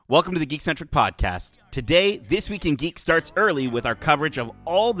Welcome to the Geek-Centric Podcast. Today, This Week in Geek starts early with our coverage of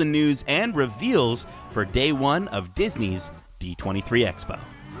all the news and reveals for day one of Disney's D23 Expo.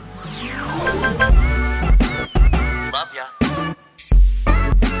 Love ya.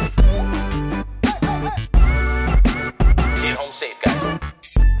 Get home safe, guys.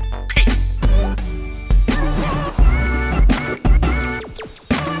 Peace.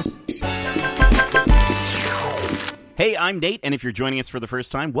 Hey, I'm Nate, and if you're joining us for the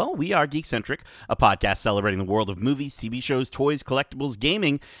first time, well, we are Geek-Centric, a podcast celebrating the world of movies, TV shows, toys, collectibles,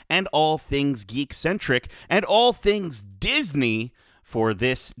 gaming, and all things geek-centric, and all things Disney for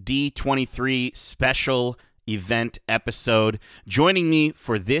this D23 special event episode. Joining me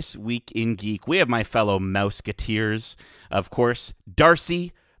for This Week in Geek, we have my fellow Mouseketeers, of course,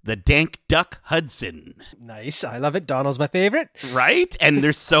 Darcy, the Dank Duck Hudson. Nice, I love it. Donald's my favorite. Right? And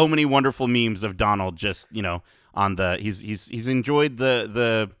there's so many wonderful memes of Donald just, on the he's enjoyed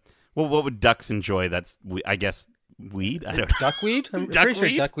the well, what would ducks enjoy? That's I guess weed. I don't know. Duckweed. I'm pretty sure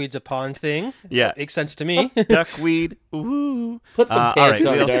duckweed's a pond thing. Yeah, that makes sense to me. Duckweed. Ooh. Put some pants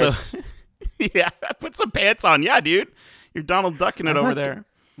on, Darce. Yeah, put some pants on. Yeah, dude, you're Donald Ducking it over there.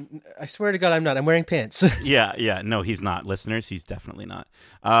 I swear to God, I'm not. I'm wearing pants. Yeah. No, he's not. Listeners, he's definitely not.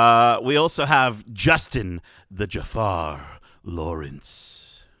 We also have Justin the Jafar Lawrence.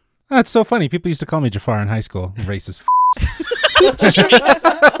 That's so funny. People used to call me Jafar in high school. Racist.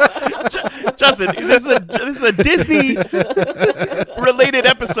 Justin, this is a Disney related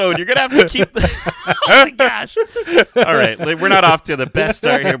episode. You're gonna have to keep the. Oh my gosh! All right, we're not off to the best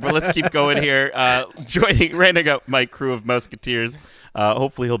start here, but let's keep going here. Rounding out my crew of Musketeers.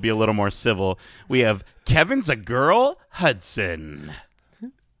 Hopefully, he'll be a little more civil. We have Kevin's a girl, Hudson.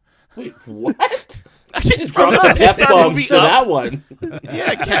 Wait, what? It's from the Pixar movie for that one.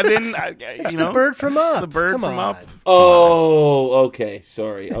 Yeah, Kevin. The bird from Up. The bird from Up. Oh, okay.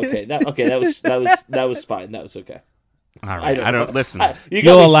 Sorry. Okay, that was fine. That was okay. All right. I don't listen.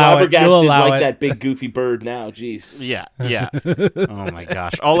 You'll allow it. That big goofy bird now. Jeez. Yeah. Oh my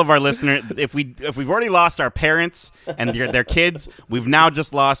gosh! All of our listeners, if we've already lost our parents and their kids, we've now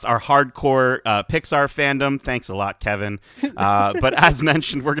just lost our hardcore Pixar fandom. Thanks a lot, Kevin. But as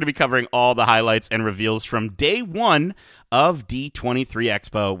mentioned, we're going to be covering all the highlights and reveals from day one of D23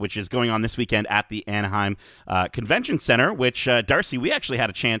 Expo, which is going on this weekend at the Anaheim Convention Center, which, Darcy, we actually had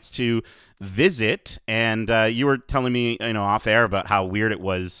a chance to visit, and you were telling me, off air about how weird it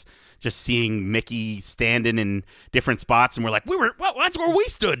was just seeing Mickey standing in different spots, and we're like, that's where we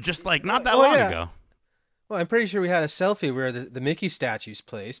stood, just like not that long ago. Well, I'm pretty sure we had a selfie where the Mickey statue's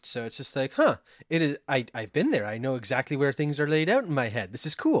placed, so it's just like, it is. I've been there. I know exactly where things are laid out in my head. This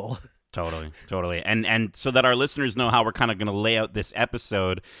is cool. Totally. And so that our listeners know how we're kind of going to lay out this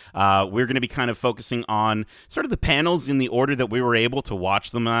episode, we're going to be kind of focusing on sort of the panels in the order that we were able to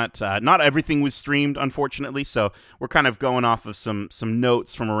watch them at. Not everything was streamed, unfortunately, so we're kind of going off of some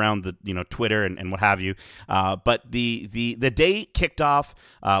notes from around the Twitter and what have you. But the day kicked off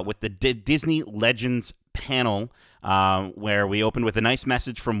with the Disney Legends panel, where we opened with a nice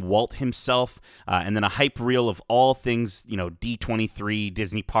message from Walt himself, and then a hype reel of all things, D23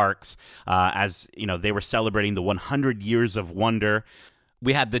 Disney parks, as they were celebrating the 100 years of wonder.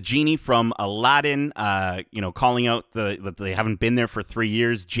 We had the genie from Aladdin, calling out that they haven't been there for 3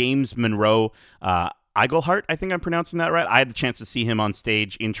 years. James Monroe Iglehart, I think I'm pronouncing that right. I had the chance to see him on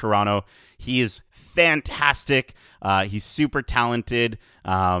stage in Toronto. He is fantastic. He's super talented.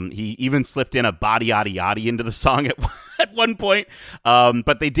 He even slipped in a body yaddy yaddy into the song at one point.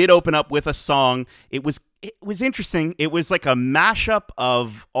 But they did open up with a song. It was interesting. It was like a mashup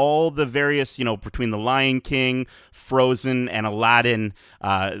of all the various, between The Lion King, Frozen, and Aladdin,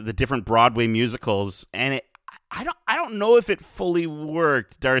 the different Broadway musicals. And I don't know if it fully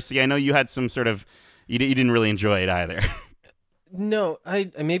worked, Darcy. I know you had some sort of you didn't really enjoy it either. No,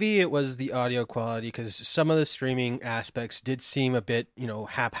 maybe it was the audio quality, because some of the streaming aspects did seem a bit,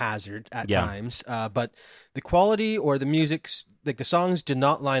 haphazard at times. But the quality or the music's, like the songs, did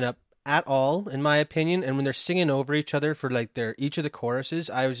not line up at all, in my opinion. And when they're singing over each other for like each of the choruses,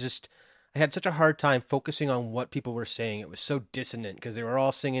 I had such a hard time focusing on what people were saying. It was so dissonant because they were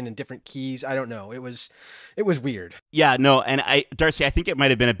all singing in different keys. I don't know. It was weird. Yeah, no, and Darcy, I think it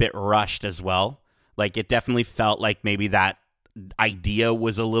might have been a bit rushed as well. Like, it definitely felt like maybe that idea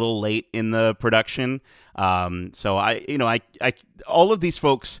was a little late in the production. So I all of these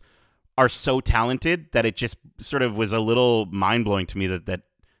folks are so talented that it just sort of was a little mind-blowing to me that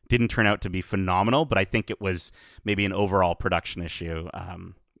didn't turn out to be phenomenal, but I think it was maybe an overall production issue,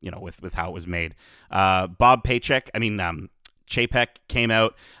 with how it was made. Bob Paycheck, Chapek came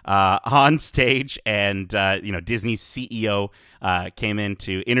out on stage, and Disney's CEO came in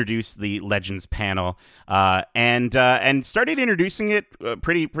to introduce the Legends panel, and started introducing it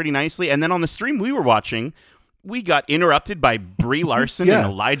pretty nicely. And then on the stream we were watching, we got interrupted by Brie Larson and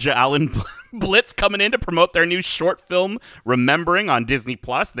Elijah Allen Blitz coming in to promote their new short film, Remembering, on Disney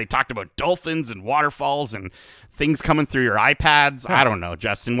Plus. They talked about dolphins and waterfalls and things coming through your iPads. I don't know,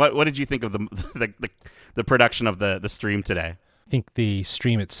 Justin. What did you think of the production of the stream today? I think the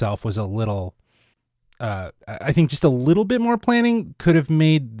stream itself was a little. I think just a little bit more planning could have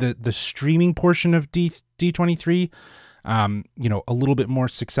made the streaming portion of D23, a little bit more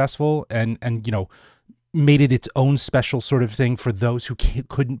successful, and made it its own special sort of thing for those who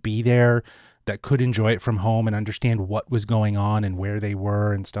couldn't be there, that could enjoy it from home and understand what was going on and where they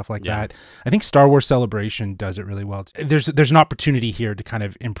were and stuff like that. I think Star Wars Celebration does it really well. There's an opportunity here to kind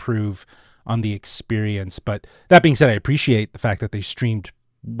of improve on the experience. But that being said, I appreciate the fact that they streamed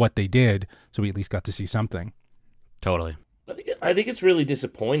what they did, so we at least got to see something. Totally. I think it's really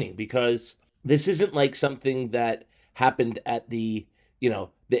disappointing because this isn't like something that happened at the,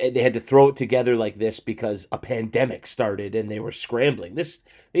 they had to throw it together like this because a pandemic started and they were scrambling.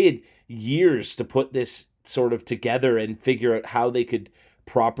 They had years to put this sort of together and figure out how they could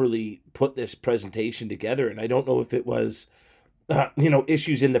properly put this presentation together. And I don't know if it was,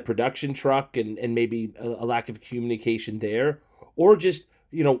 issues in the production truck and maybe a lack of communication there, or just,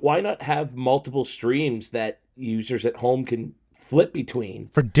 why not have multiple streams that users at home can flip between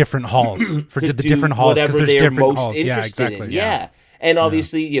for different halls, for the different halls, because there's different halls. Yeah, exactly. Yeah. And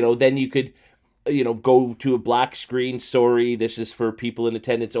obviously, then you could, go to a black screen. Sorry, this is for people in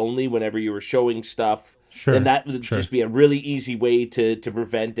attendance only whenever you were showing stuff. Sure. And that would just be a really easy way to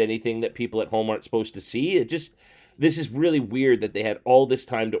prevent anything that people at home aren't supposed to see. This is really weird that they had all this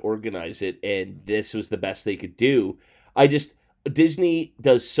time to organize it, and this was the best they could do. Disney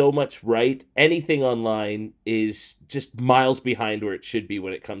does so much right. Anything online is just miles behind where it should be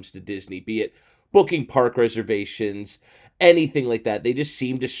when it comes to Disney, be it booking park reservations, anything like that. They just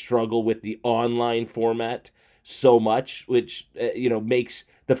seem to struggle with the online format so much, which, makes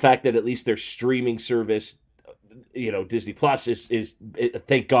the fact that at least their streaming service, Disney Plus is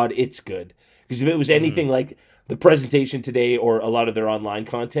thank God it's good. Because if it was anything like the presentation today or a lot of their online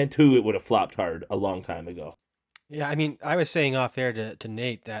content, it would have flopped hard a long time ago. Yeah, I mean, I was saying off air to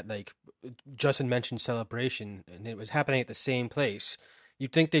Nate that, like, Justin mentioned Celebration, and it was happening at the same place.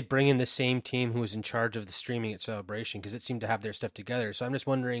 You'd think they'd bring in the same team who was in charge of the streaming at Celebration, because it seemed to have their stuff together. So I'm just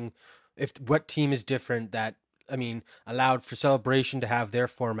wondering what team is different that, allowed for Celebration to have their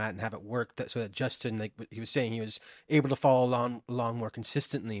format and have it work, so that Justin, like he was saying, he was able to follow along more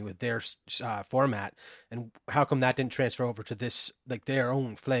consistently with their format. And how come that didn't transfer over to this, like, their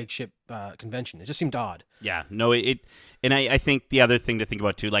own flagship convention? It just seemed odd. Yeah, no, and I think the other thing to think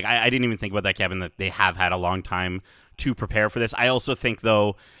about too, like I didn't even think about that, Kevin, that they have had a long time to prepare for this. I also think,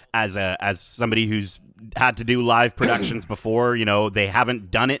 though, as somebody who's had to do live productions before, they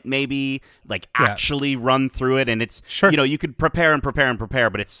haven't done it maybe actually run through it, and it's you could prepare,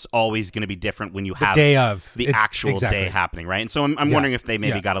 but it's always going to be different when you have the day of the actual day happening, right? And so I'm wondering if they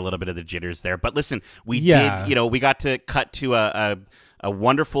maybe got a little bit of the jitters there. But listen, we did, we got to cut to a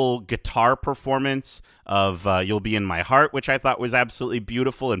wonderful guitar performance of You'll Be in My Heart, which I thought was absolutely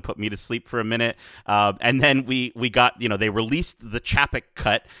beautiful and put me to sleep for a minute. And then we got, they released the Chapek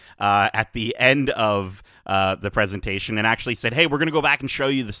cut at the end of the presentation and actually said, hey, we're going to go back and show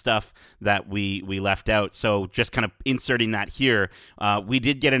you the stuff that we left out. So just kind of inserting that here, we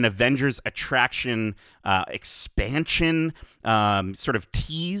did get an Avengers Attraction expansion sort of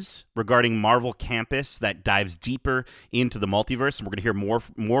tease regarding Marvel Campus that dives deeper into the multiverse, and we're going to hear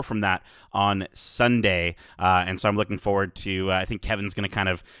more from that on Sunday. And so I'm looking forward to, I think Kevin's going to kind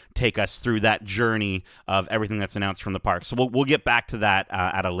of take us through that journey of everything that's announced from the park. So we'll get back to that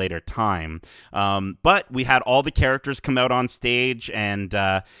at a later time. But we had all the characters come out on stage, and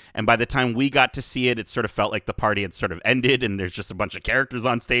by the time we got to see it, it sort of felt like the party had sort of ended, and there's just a bunch of characters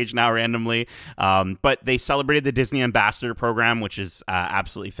on stage now randomly. But they celebrated the Disney Ambassador Program, which is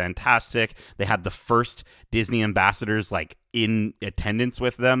absolutely fantastic. They had the first Disney ambassadors in attendance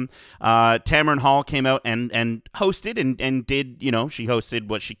with them. Tamron Hall came out and hosted and did, she hosted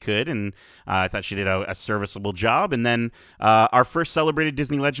what she could, and I thought she did a serviceable job. And then our first celebrated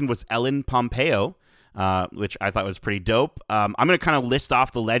Disney legend was Ellen Pompeo, which I thought was pretty dope. I'm going to kind of list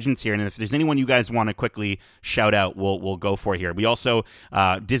off the legends here, and if there's anyone you guys want to quickly shout out, we'll go for it here. We also,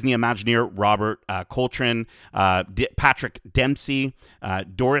 Disney Imagineer Robert Coltrane, Patrick Dempsey,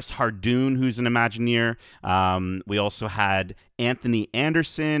 Doris Hardoon, who's an Imagineer. We also had Anthony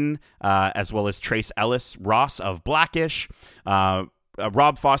Anderson, as well as Trace Ellis Ross of Blackish.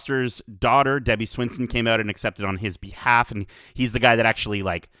 Rob Foster's daughter, Debbie Swinson, came out and accepted on his behalf, and he's the guy that actually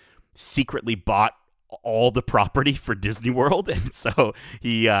secretly bought all the property for Disney World, and so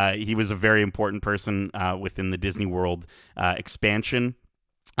he was a very important person within the Disney World expansion.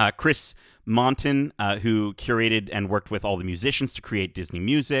 Chris Monton, who curated and worked with all the musicians to create Disney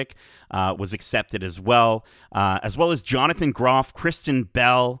music, was accepted as well as Jonathan Groff, Kristen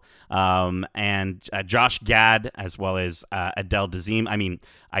Bell, and Josh Gad, as well as Adele Dazeem.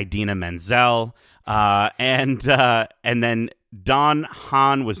 Idina Menzel, and then Don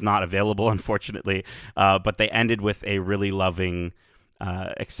Hahn was not available, unfortunately, but they ended with a really loving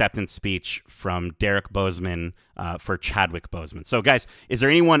acceptance speech from Derek Bozeman for Chadwick Boseman. So, guys, is there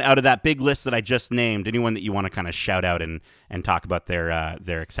anyone out of that big list that I just named, anyone that you want to kind of shout out and talk about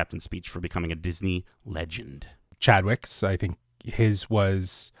their acceptance speech for becoming a Disney legend? Chadwick's, I think his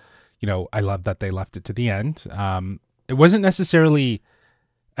was, I love that they left it to the end. It wasn't necessarily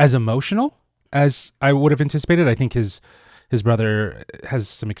as emotional as I would have anticipated. I think his brother has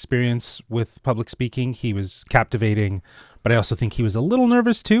some experience with public speaking. He was captivating, but I also think he was a little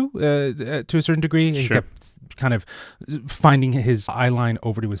nervous too, to a certain degree. Sure. He kept kind of finding his eye line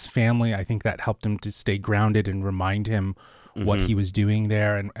over to his family. I think that helped him to stay grounded and remind him what he was doing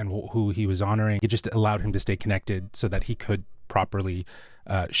there and who he was honoring. It just allowed him to stay connected so that he could properly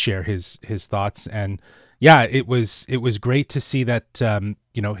share his thoughts. And yeah, it was great to see that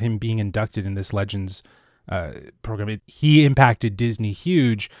him being inducted in this Legends program. He impacted Disney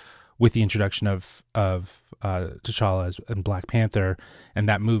huge with the introduction of T'Challa and Black Panther, and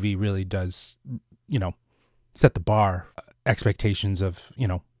that movie really does set the bar expectations of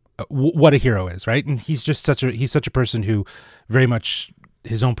what a hero is, right? And he's just such a person who very much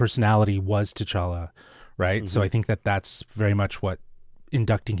his own personality was T'Challa, right? So I think that's very much what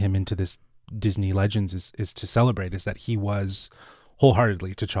inducting him into this Disney Legends is to celebrate, is that he was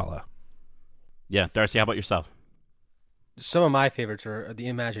wholeheartedly T'Challa. Yeah, Darcy, how about yourself? Some of my favorites are the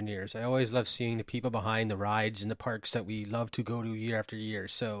Imagineers. I always love seeing the people behind the rides in the parks that we love to go to year after year.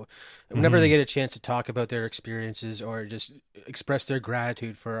 So whenever they get a chance to talk about their experiences or just express their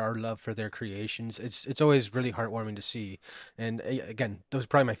gratitude for our love for their creations, it's always really heartwarming to see. And again, those are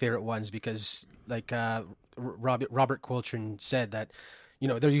probably my favorite ones because Robert Coltrane said that,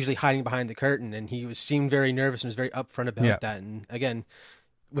 they're usually hiding behind the curtain, and he seemed very nervous and was very upfront about that. And again,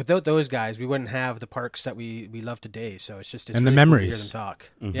 without those guys, we wouldn't have the parks that we love today. So it's and really the memories, cool to hear them talk.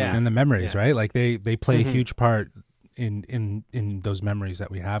 Yeah, and the memories, right? Like they play a huge part in those memories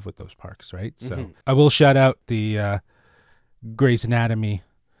that we have with those parks, right? So I will shout out the Grey's Anatomy,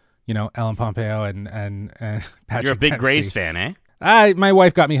 Ellen Pompeo and Patrick. You're a big Dempsey. Grey's fan, eh? My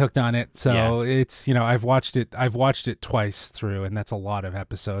wife got me hooked on it, so it's I've watched it twice through, and that's a lot of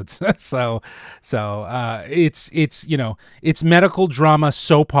episodes. so it's medical drama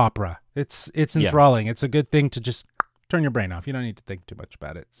soap opera. It's enthralling. It's a good thing to just turn your brain off. You don't need to think too much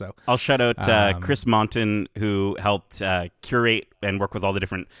about it. So I'll shout out Chris Monton, who helped curate and work with all the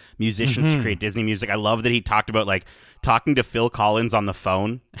different musicians to create Disney music. I love that he talked about talking to Phil Collins on the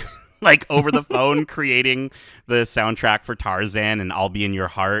phone. Over the phone, creating the soundtrack for Tarzan and I'll Be in Your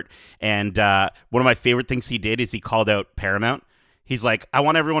Heart. And one of my favorite things he did is he called out Paramount. He's like, I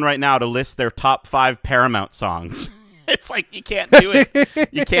want everyone right now to list their top 5 Paramount songs. It's you can't do it.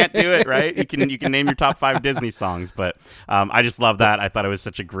 You can't do it, right? You can name your top 5 Disney songs. But I just love that. I thought it was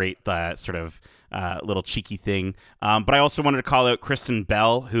such a great sort of little cheeky thing. But I also wanted to call out Kristen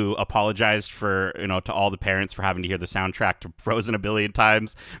Bell, who apologized for, to all the parents for having to hear the soundtrack to Frozen a billion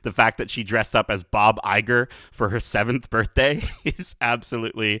times. The fact that she dressed up as Bob Iger for her 7th birthday is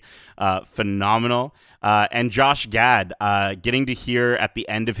absolutely phenomenal. And Josh Gad, getting to hear at the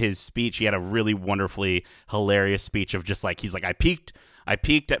end of his speech, he had a really wonderfully hilarious speech of just he's like, I peaked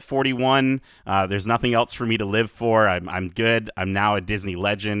at 41. There's nothing else for me to live for. I'm good. I'm now a Disney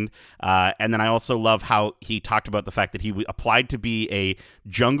legend. And then I also love how he talked about the fact that he applied to be a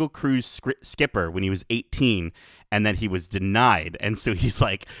Jungle Cruise skipper when he was 18, and then he was denied. And so he's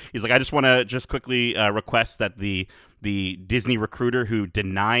like, I just want to quickly request that the Disney recruiter who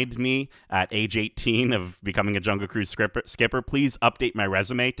denied me at age 18 of becoming a Jungle Cruise skipper, please update my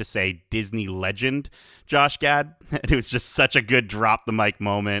resume to say Disney legend, Josh Gad. And it was just such a good drop the mic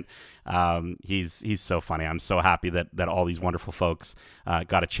moment. He's so funny. I'm so happy that all these wonderful folks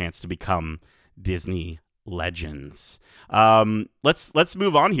got a chance to become Disney legends. Let's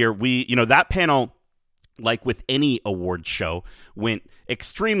move on here. That panel, like with any awards show, went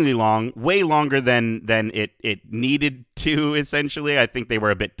extremely long, way longer than it needed to, essentially. I think they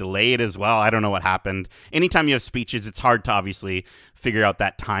were a bit delayed as well. I don't know what happened. Anytime you have speeches, it's hard to obviously figure out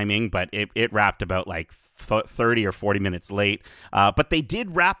that timing, but it wrapped about like 30 or 40 minutes late. But they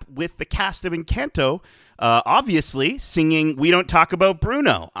did wrap with the cast of Encanto, obviously singing "We Don't Talk About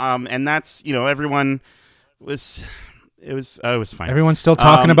Bruno." And that's, everyone was... It was fine. Everyone's still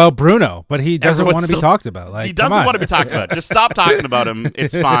talking about Bruno, but he doesn't want to be talked about. Like, he doesn't want to be talked about. Just stop talking about him.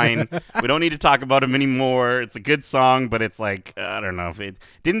 It's fine. We don't need to talk about him anymore. It's a good song, but it's like, I don't know. If it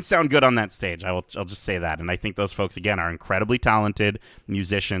didn't sound good on that stage. I'll just say that. And I think those folks, again, are incredibly talented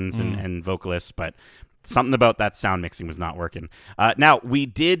musicians and vocalists, but something about that sound mixing was not working. Now, we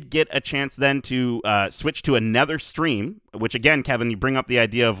did get a chance then to switch to another stream, which, again, Kevin, you bring up the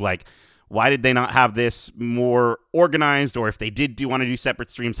idea of like, why did they not have this more organized? Or if they did want to do separate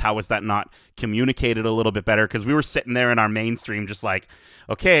streams, how was that not communicated a little bit better? Because we were sitting there in our main stream just like,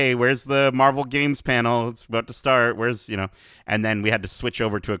 okay, where's the Marvel Games panel? It's about to start. And then we had to switch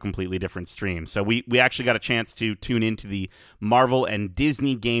over to a completely different stream. So we actually got a chance to tune into the Marvel and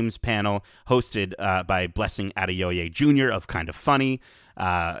Disney Games panel hosted by Blessing Adeyoye Jr. of Kind of Funny.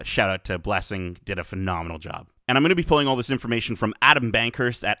 Shout out to Blessing, did a phenomenal job. And I'm going to be pulling all this information from Adam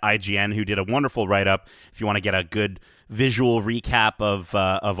Bankhurst at IGN, who did a wonderful write-up if you want to get a good visual recap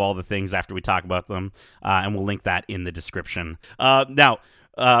of all the things after we talk about them. And we'll link that in the description. Now,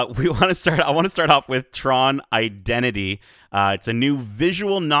 I want to start off with Tron Identity. It's a new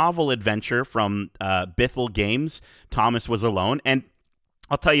visual novel adventure from Bithell Games. Thomas Was Alone. And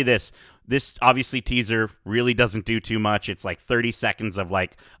I'll tell you this. This, obviously, teaser really doesn't do too much. It's like 30 seconds of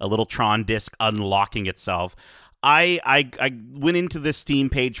like a little Tron disc unlocking itself. I went into the Steam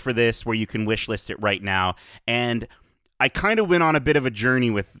page for this where you can wishlist it right now, and I kind of went on a bit of a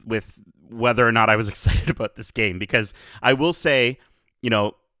journey with whether or not I was excited about this game, because I will say,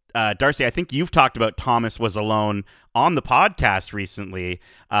 Darcy, I think you've talked about Thomas Was Alone on the podcast recently,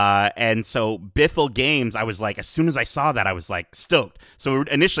 and so Bithell Games, I was like, as soon as I saw that, I was like stoked. So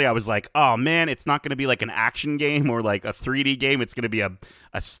initially I was like, oh man, it's not going to be like an action game or like a 3D game, it's going to be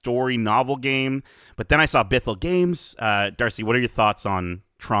a story novel game. But then I saw Bithell Games. Darcy, what are your thoughts on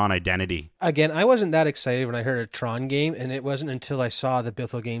Tron Identity? Again, I wasn't that excited when I heard a Tron game, and it wasn't until I saw the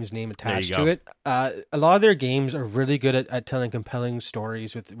Bithell Games name attached to it. A lot of their games are really good at telling compelling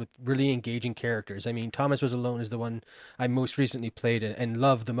stories with really engaging characters. I mean, Thomas Was Alone is the one I most recently played and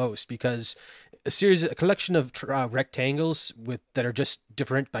loved the most, because a collection of rectangles that are just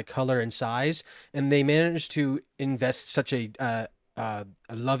different by color and size, and they managed to invest such a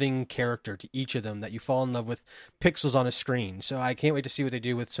loving character to each of them that you fall in love with pixels on a screen. So I can't wait to see what they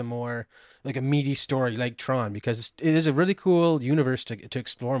do with some more like a meaty story like Tron, because it is a really cool universe to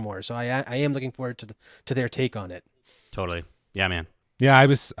explore more. So I am looking forward to their take on it. Totally. Yeah, man. Yeah, I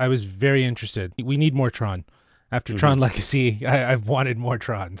was very interested. We need more Tron. After Tron Legacy, I've wanted more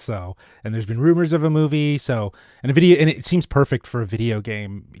Tron. So, and there's been rumors of a movie. So, and it seems perfect for a video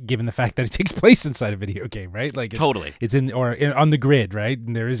game, given the fact that it takes place inside a video game, right? Like, it's on the grid, right?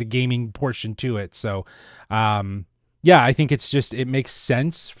 And there is a gaming portion to it. So, yeah, I think it makes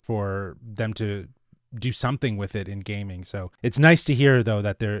sense for them to do something with it in gaming. So, it's nice to hear though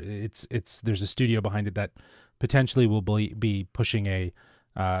that there's a studio behind it that potentially will be pushing a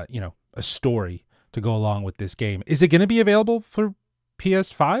story to go along with this game. Is it going to be available for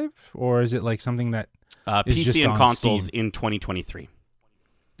PS5, or is it like something that is PC just and on consoles Steam? in 2023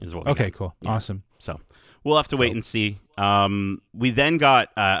 is what. Okay, cool, yeah. Awesome. So we'll have to wait and see. We then got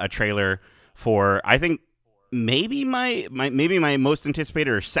a trailer for, I think, maybe my most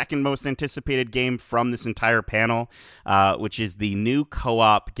anticipated or second most anticipated game from this entire panel, which is the new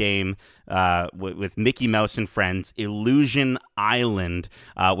co-op game with Mickey Mouse and Friends, Illusion Island,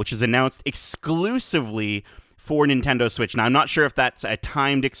 which is announced exclusively for Nintendo Switch. Now, I'm not sure if that's a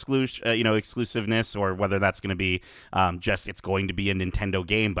timed exclusiveness, or whether that's going to be it's going to be a Nintendo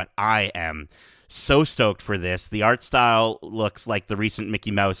game, but I am so stoked for this. The art style looks like the recent Mickey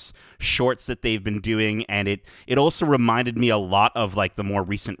Mouse shorts that they've been doing, and it also reminded me a lot of like the more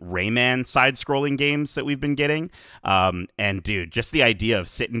recent Rayman side-scrolling games that we've been getting. And dude, just the idea of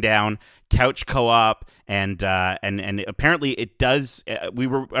sitting down, couch co-op, and apparently it does.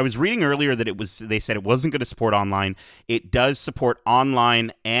 I was reading earlier that they said it wasn't going to support online. It does support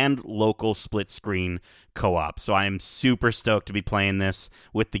online and local split screen co-op. So I am super stoked to be playing this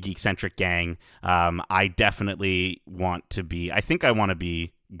with the Geek-Centric gang. I definitely want to be. I think I want to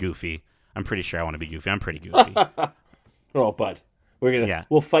be Goofy. I'm pretty sure I want to be Goofy. I'm pretty goofy. Oh, bud.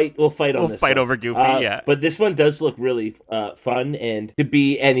 we'll fight on We'll this fight one. over Goofy, yeah. But this one does look really fun, and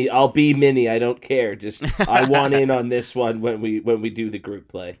I'll be Minnie. I don't care. Just I want in on this one when we do the group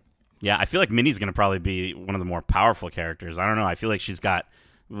play. Yeah, I feel like Minnie's going to probably be one of the more powerful characters. I don't know. I feel like she's got,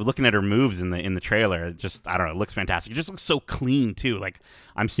 looking at her moves in the trailer, it just, I don't know, it looks fantastic. It just looks so clean too. Like,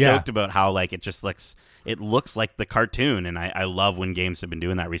 I'm stoked about how like it looks like the cartoon, and I love when games have been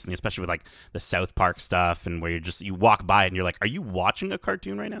doing that recently, especially with like the South Park stuff, and where you walk by it and you're like, are you watching a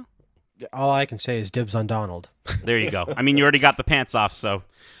cartoon right now? All I can say is dibs on Donald. There you go. I mean, you already got the pants off, so.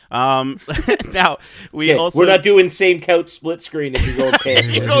 Now we're not doing same couch split screen if you're going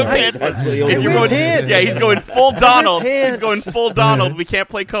pants. You're going pants. If you're going, yeah, he's going full Donald. He's going full Donald. We can't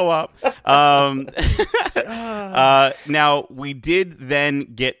play co-op. Now we did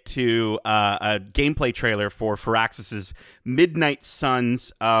then get to a gameplay trailer for Firaxis's Midnight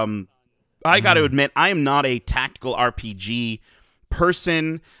Suns. I got to admit, I am not a tactical RPG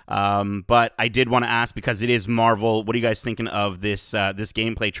person, but I did want to ask, because it is Marvel, what are you guys thinking of this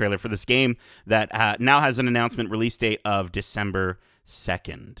gameplay trailer for this game that now has an announcement release date of December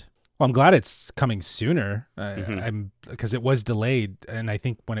 2nd? Well, I'm glad it's coming sooner. Because it was delayed, and I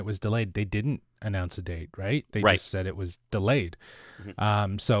think when it was delayed, they didn't announce a date, right? They just said it was delayed.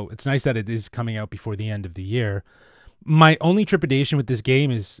 So it's nice that it is coming out before the end of the year. My only trepidation with this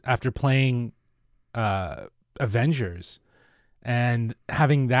game is after playing Avengers and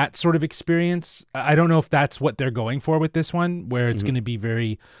having that sort of experience, I don't know if that's what they're going for with this one, where it's going to be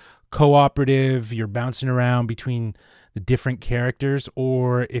very cooperative, you're bouncing around between the different characters,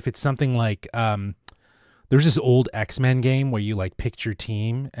 or if it's something like there's this old X-Men game where you like picked your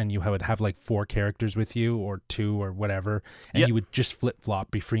team and you would have like 4 characters with you, or 2 or whatever, and you would just flip-flop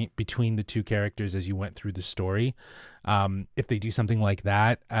between the 2 characters as you went through the story. If they do something like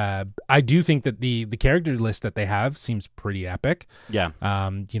that, I do think that the character list that they have seems pretty epic. Yeah.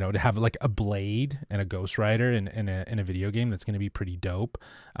 To have like a Blade and a Ghost Rider in a video game, that's going to be pretty dope.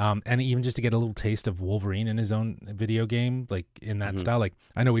 And even just to get a little taste of Wolverine in his own video game, like in that style. Like,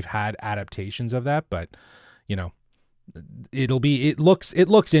 I know we've had adaptations of that, but it looks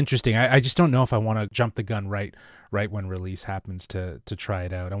interesting. I just don't know if I want to jump the gun right when release happens to try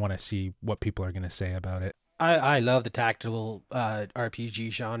it out. I want to see what people are going to say about it. I love the tactical RPG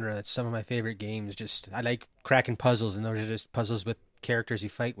genre. That's some of my favorite games. I like cracking puzzles, and those are just puzzles with characters you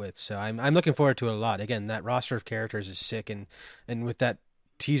fight with. So I'm looking forward to it a lot. Again, that roster of characters is sick, and with that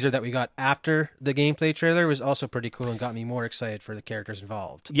teaser that we got after the gameplay trailer was also pretty cool and got me more excited for the characters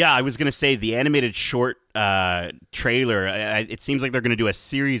involved. Yeah, I was going to say the animated short trailer, it seems like they're going to do a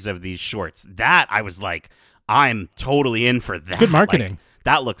series of these shorts. That, I was like, I'm totally in for that. It's good marketing. Like,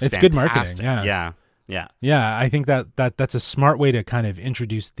 that looks it's fantastic. Good marketing, yeah. I think that's a smart way to kind of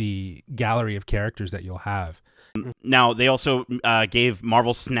introduce the gallery of characters that you'll have. Now, they also gave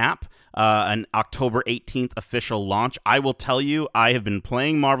Marvel Snap an October 18th official launch. I will tell you, I have been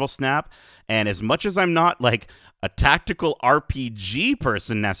playing Marvel Snap, and as much as I'm not like a tactical RPG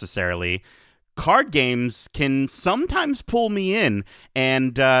person necessarily, card games can sometimes pull me in,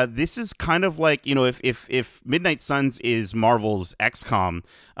 and this is kind of like, if Midnight Suns is Marvel's XCOM,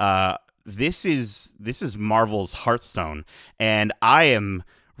 this is Marvel's Hearthstone, and I am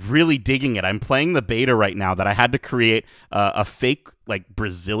really digging it. I'm playing the beta right now that I had to create a fake like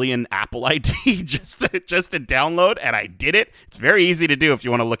Brazilian Apple ID just to download, and I did it. It's very easy to do if you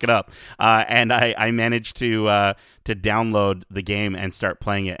want to look it up. And I managed to download the game and start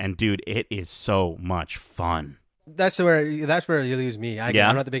playing it, and dude, it is so much fun. That's where you lose me. I'm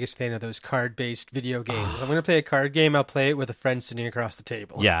not the biggest fan of those card-based video games. If I'm going to play a card game, I'll play it with a friend sitting across the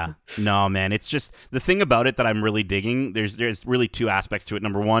table. Yeah. No, man. It's just the thing about it that I'm really digging. There's really 2 aspects to it.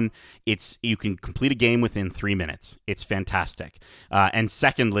 Number one, you can complete a game within 3 minutes. It's fantastic. And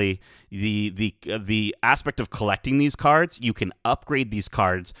secondly, the aspect of collecting these cards, you can upgrade these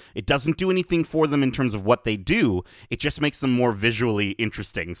cards. It doesn't do anything for them in terms of what they do. It just makes them more visually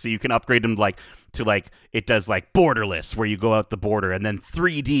interesting. So you can upgrade them to it does like borderless, where you go out the border, and then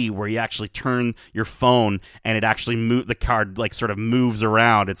 3D, where you actually turn your phone and it actually the card like sort of moves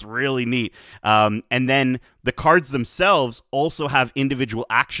around. It's really neat. And then the cards themselves also have individual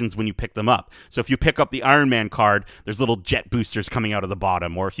actions when you pick them up. So if you pick up the Iron Man card, there's little jet boosters coming out of the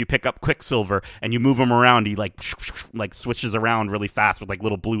bottom. Or if you pick up Quicksilver and you move him around, he like switches around really fast with like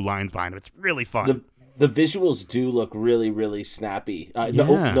little blue lines behind him. It's really fun. The visuals do look really, really snappy.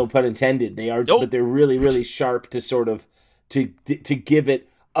 No pun intended. They are, but they're really, really sharp to sort of to give it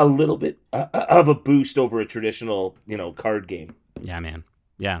a little bit of a boost over a traditional card game. Yeah, man.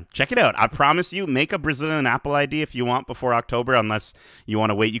 Yeah, check it out. I promise you, make a Brazilian Apple ID if you want before October, unless you want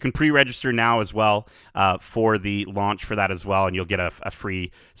to wait. You can pre-register now as well for the launch for that as well, and you'll get a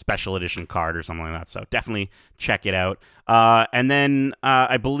free special edition card or something like that. So definitely check it out. And then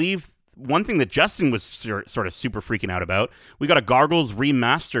I believe one thing that Justin was sort of super freaking out about, we got a Gargoyles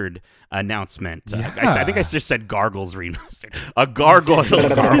Remastered announcement. Yeah. I think I just said Gargoyles Remastered. A Gargoyles.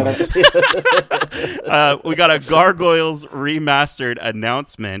 We got a Gargoyles Remastered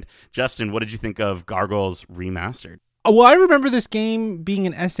announcement. Justin, what did you think of Gargoyles Remastered? Well, I remember this game being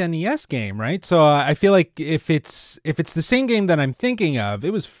an SNES game, right? So I feel like if it's the same game that I'm thinking of,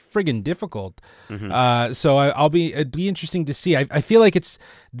 it was friggin' difficult. Mm-hmm. So it'd be interesting to see. I feel like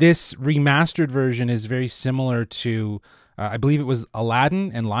this remastered version is very similar to I believe it was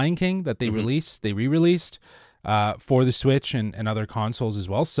Aladdin and Lion King that they re-released for the Switch and other consoles as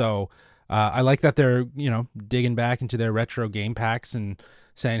well. So I like that they're digging back into their retro game packs and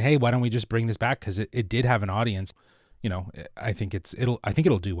saying, hey, why don't we just bring this back, because it did have an audience. I think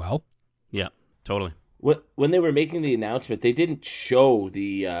it'll do well. Yeah, totally. When they were making the announcement, they didn't show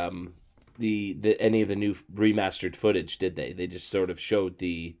the any of the new remastered footage, did they? They just sort of showed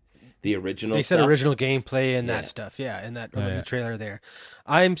the original. They said stuff. original gameplay and that stuff, in that the trailer there.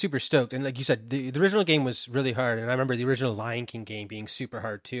 I'm super stoked, and like you said, the original game was really hard, and I remember the original Lion King game being super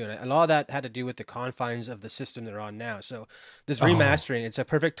hard too, and a lot of that had to do with the confines of the system they're on now. So this remastering, it's a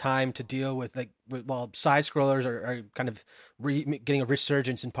perfect time to deal with side scrollers are kind of getting a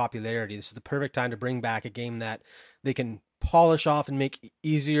resurgence in popularity. This is the perfect time to bring back a game that they can polish off and make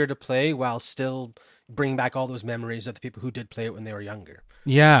easier to play while still bring back all those memories of the people who did play it when they were younger.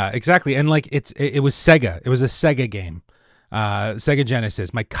 Yeah, exactly. And it was Sega. It was a Sega game. Sega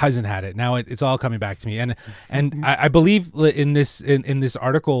Genesis. My cousin had it. Now it's all coming back to me. And I believe in this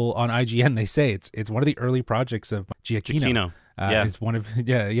article on IGN they say it's one of the early projects of Giacchino. It's one of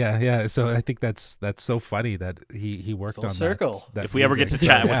So I think that's so funny that he worked Full on circle. That if we ever get to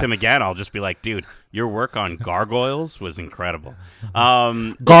chat with him again, I'll just be like, dude, your work on Gargoyles was incredible.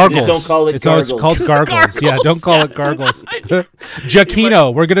 Gargles. Just don't call it it's always Gargles. called Gargles. Yeah, don't call it Gargles.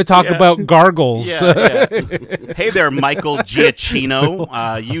 Giacchino. We're going to talk about Gargles. Yeah. Hey there, Michael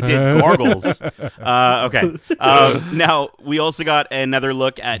Giacchino. You did Gargles. Okay. Now, we also got another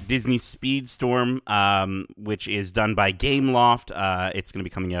look at Disney Speedstorm, which is done by Gameloft. It's going to be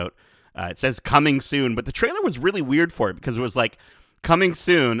coming out. It says coming soon, but the trailer was really weird for it because it was like coming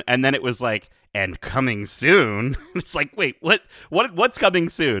soon, and then it was like, and coming soon. It's like, wait, what's coming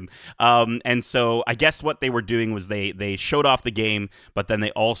soon? And so I guess what they were doing was they showed off the game, but then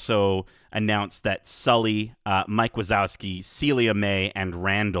they also announced that Sully, Mike Wazowski, Celia May, and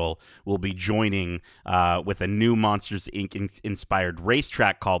Randall will be joining with a new Monsters Inc. inspired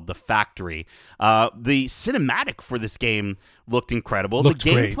racetrack called The Factory. The cinematic for this game looked incredible. Looked the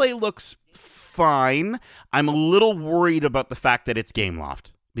gameplay great. looks fine. I'm a little worried about the fact that it's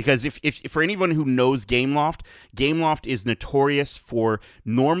Gameloft. Because if for anyone who knows Gameloft is notorious for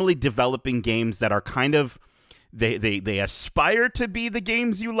normally developing games that are kind of they aspire to be the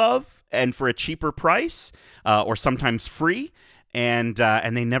games you love, and for a cheaper price, or sometimes free, and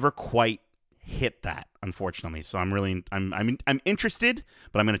they never quite hit that, unfortunately. So I'm interested,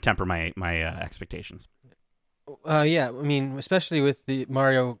 but I'm going to temper my expectations. Yeah, I mean, especially with the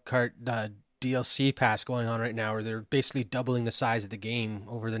Mario Kart DLC pass going on right now, where they're basically doubling the size of the game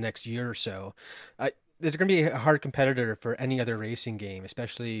over the next year or so. There's going to be a hard competitor for any other racing game,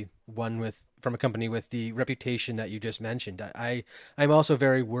 especially one from a company with the reputation that you just mentioned. I'm also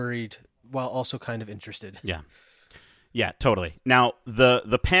very worried, while also kind of interested. Yeah, totally. Now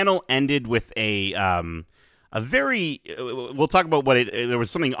the panel ended with a very. We'll talk about there was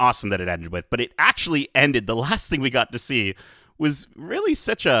something awesome that it ended with, but it actually ended. The last thing we got to see was really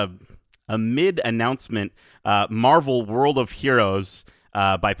such a mid-announcement Marvel World of Heroes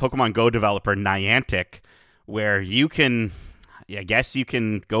by Pokemon Go developer Niantic, where you can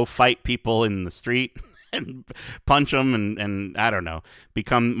go fight people in the street and punch them and I don't know,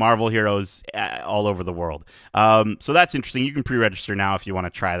 become Marvel heroes all over the world. So that's interesting. You can pre-register now if you want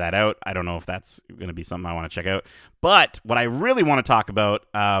to try that out. I don't know if that's going to be something I want to check out. But what I really want to talk about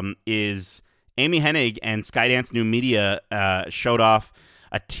is Amy Hennig and Skydance New Media showed off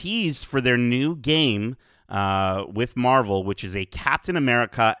a tease for their new game with Marvel, which is a Captain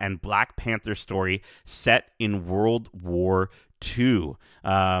America and Black Panther story set in World War II,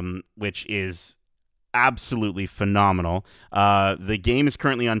 which is absolutely phenomenal. The game is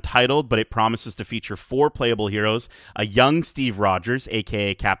currently untitled, but it promises to feature 4 playable heroes: a young Steve Rogers,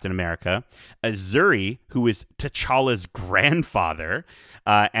 aka Captain America, a Zuri, who is T'Challa's grandfather,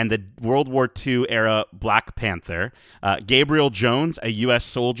 and the World War II era Black Panther, Gabriel Jones, a U.S.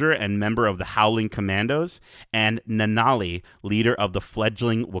 soldier and member of the Howling Commandos, and Nanali, leader of the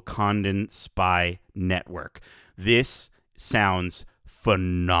fledgling Wakandan spy network. This sounds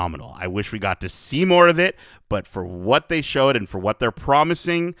phenomenal. I wish we got to see more of it, but for what they showed and for what they're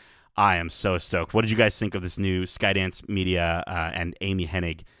promising, I am so stoked. What did you guys think of this new Skydance Media and Amy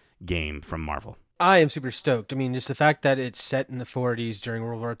Hennig game from Marvel? I am super stoked. I mean, just the fact that it's set in the 40s during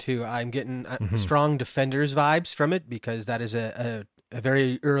World War II, I'm getting strong Defenders vibes from it, because that is a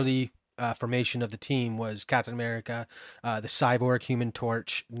very early formation of the team was Captain America, the Cyborg, Human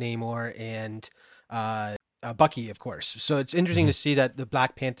Torch, Namor, and Bucky, of course. So it's interesting to see that the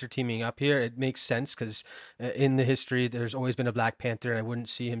Black Panther teaming up here. It makes sense because in the history, there's always been a Black Panther, and I wouldn't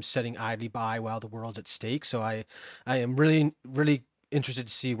see him sitting idly by while the world's at stake. So I am really, really interested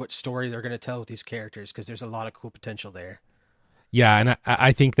to see what story they're going to tell with these characters, because there's a lot of cool potential there. Yeah, and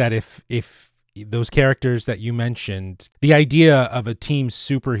I think that if those characters that you mentioned, the idea of a team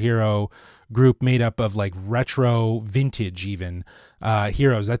superhero group made up of like retro vintage even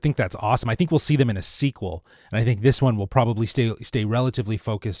heroes, I think that's awesome. I think we'll see them in a sequel, and I think this one will probably stay relatively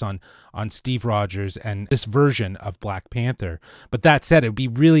focused on Steve Rogers and this version of Black Panther. But that said, it would be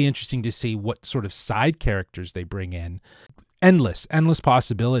really interesting to see what sort of side characters they bring in. Endless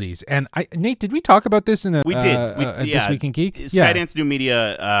possibilities. And Nate, did we talk about this in This Week in Geek? Skydance New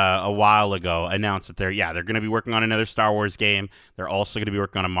Media a while ago announced that they're going to be working on another Star Wars game. They're also going to be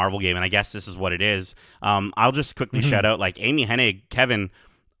working on a Marvel game, and I guess this is what it is. I'll just quickly shout out, like, Amy Hennig, Kevin,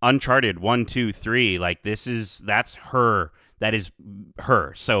 Uncharted 1, 2, 3. Like, that's her. That is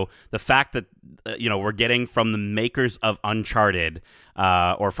her. So the fact that we're getting from the makers of Uncharted,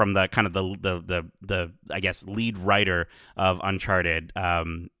 or from the kind of the I guess lead writer of Uncharted,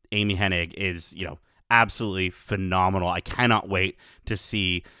 Amy Hennig, is absolutely phenomenal. I cannot wait to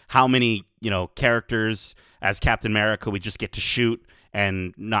see how many characters as Captain America we just get to shoot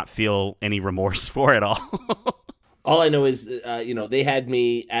and not feel any remorse for it all. All I know is they had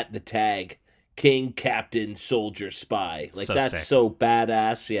me at the tag. King, Captain, Soldier, Spy. Like, so that's sick. So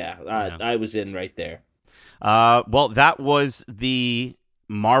badass. Yeah, I was in right there. Well, that was the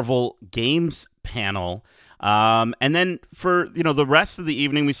Marvel Games panel. And then for, the rest of the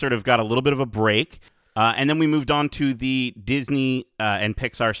evening, we sort of got a little bit of a break. And then we moved on to the Disney and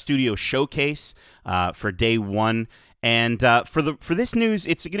Pixar Studio Showcase for day one. And for this news,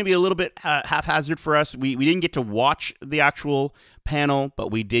 it's going to be a little bit haphazard for us. We didn't get to watch the actual panel,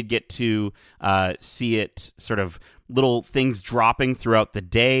 but we did get to see it, sort of little things dropping throughout the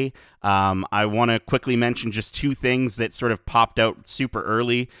day. I want to quickly mention just 2 things that sort of popped out super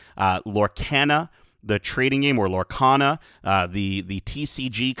early. Lorcana, the trading game, or Lorcana, the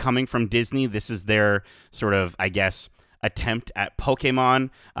TCG coming from Disney. This is their sort of, I guess, attempt at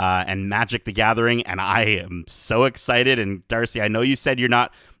Pokemon and Magic the Gathering, and I am so excited. And Darcy, I know you said you're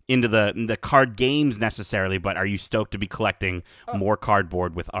not into the card games necessarily, but are you stoked to be collecting more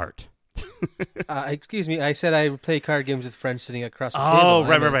cardboard with art? Excuse me, I said I play card games with friends sitting across the table. Oh,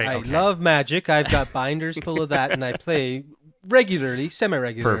 right. I love Magic. I've got binders full of that, and I play regularly,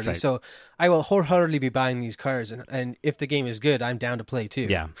 semi-regularly. Perfect. So I will wholeheartedly be buying these cards, and if the game is good, I'm down to play too.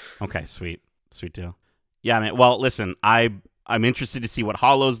 Yeah. Okay. Sweet deal. Yeah, man. Well, listen, I'm interested to see what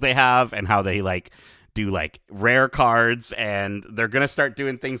holos they have and how they do rare cards, and they're gonna start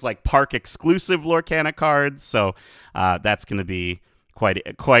doing things like park exclusive Lorcana cards. So that's gonna be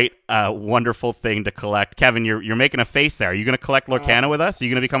quite a wonderful thing to collect. Kevin, you're making a face there. Are you gonna collect Lorcana with us? Are you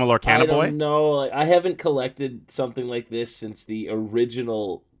gonna become a Lorcana boy? No, I haven't collected something like this since the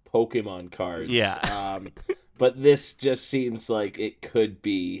original Pokemon cards. Yeah. But this just seems like it could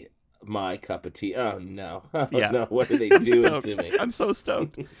be my cup of tea. Oh no. No, what are they doing to me? I'm so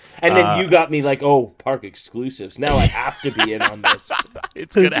stoked. And then you got me like, park exclusives. Now I have to be in on this.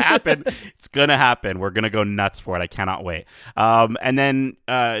 It's gonna happen. It's gonna happen. We're gonna go nuts for it. I cannot wait. And then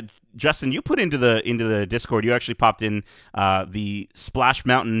Justin, you put into the Discord, you actually popped in the Splash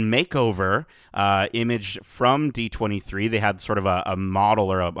Mountain makeover image from D23. They had sort of a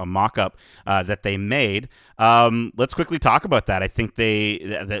model or a mock-up that they made. Let's quickly talk about that. I think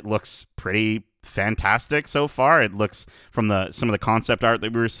that looks pretty fantastic so far. It looks, from some of the concept art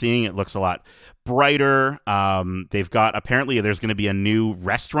that we were seeing, it looks a lot brighter. They've got, apparently there's going to be a new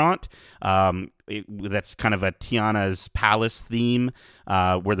restaurant that's kind of a Tiana's Palace theme,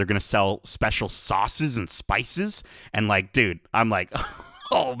 where they're going to sell special sauces and spices. And dude, I'm like,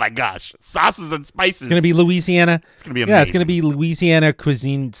 Oh my gosh, sauces and spices. It's gonna be Louisiana. It's gonna be amazing. Yeah, it's gonna be Louisiana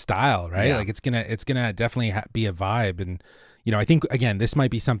cuisine style, right? Yeah. Like it's gonna definitely be a vibe, and I think again this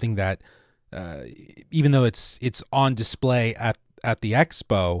might be something that even though it's on display at the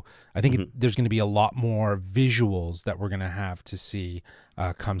expo, I think there's going to be a lot more visuals that we're going to have to see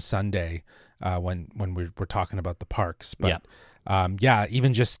come Sunday when we're talking about the parks. But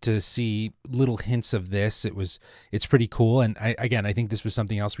even just to see little hints of this, it's pretty cool. And I think this was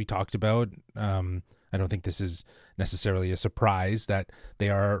something else we talked about. I don't think this is necessarily a surprise that they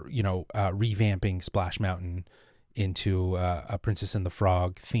are revamping Splash Mountain into a Princess and the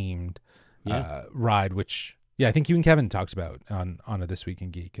Frog themed ride, which I think you and Kevin talked about on a This Week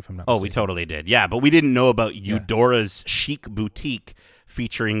in Geek, if I'm not mistaken. We totally did. Yeah, but we didn't know about Eudora's Chic Boutique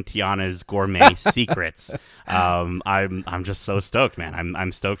featuring Tiana's gourmet secrets. I'm just so stoked, man.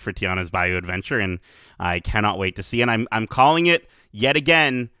 I'm stoked for Tiana's Bayou Adventure, and I cannot wait to see. And I'm calling it yet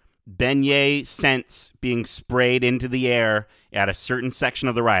again, beignet scents being sprayed into the air at a certain section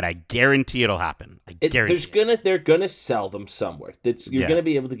of the ride. I guarantee it'll happen. They're gonna sell them somewhere. You're gonna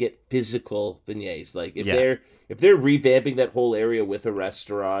be able to get physical beignets. Like if they're revamping that whole area with a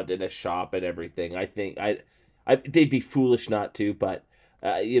restaurant and a shop and everything, I think they'd be foolish not to. But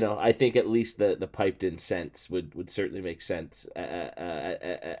I think at least the piped in scents would certainly make sense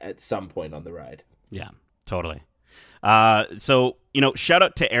at some point on the ride. Yeah, totally. So shout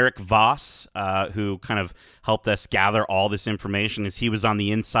out to Eric Voss, who kind of helped us gather all this information as he was on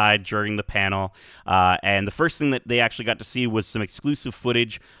the inside during the panel. And the first thing that they actually got to see was some exclusive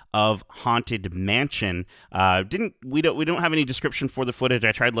footage of Haunted Mansion. We don't have any description for the footage.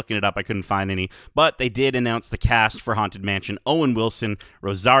 I tried looking it up. I couldn't find any, but they did announce the cast for Haunted Mansion: Owen Wilson,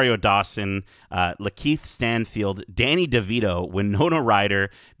 Rosario Dawson, Lakeith Stanfield, Danny DeVito, Winona Ryder,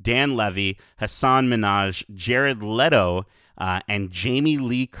 Dan Levy, Hassan Minaj, Jared Leto, and Jamie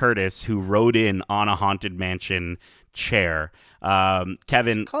Lee Curtis, who rode in on a Haunted Mansion chair.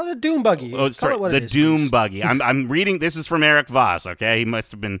 Kevin, call it a doom buggy. Oh, sorry, call it what the it is, doom please. buggy. I'm reading. This is from Eric Voss. Okay, he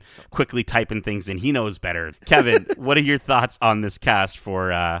must have been quickly typing things in. He knows better. Kevin, what are your thoughts on this cast for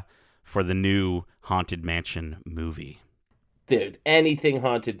the new Haunted Mansion movie? Dude, anything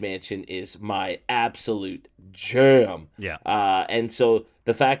Haunted Mansion is my absolute jam. Yeah. And so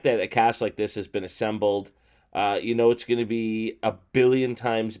the fact that a cast like this has been assembled, it's going to be a billion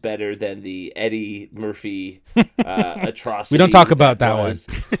times better than the Eddie Murphy atrocity. We don't talk about that one.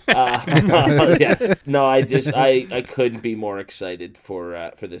 Yeah. No, I couldn't be more excited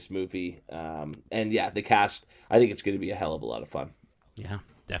for this movie. And yeah, the cast, I think it's going to be a hell of a lot of fun. Yeah,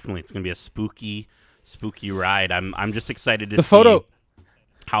 definitely. It's going to be a spooky ride. I'm just excited to see photo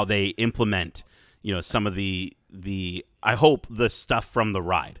how they implement, some of the I hope the stuff from the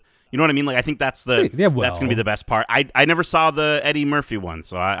ride. You know what I mean? Like, I think that's that's going to be the best part. I never saw the Eddie Murphy one,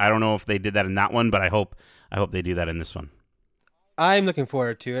 so I don't know if they did that in that one, but I hope they do that in this one. I'm looking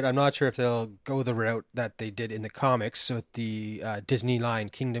forward to it. I'm not sure if they'll go the route that they did in the comics. So with the Disney line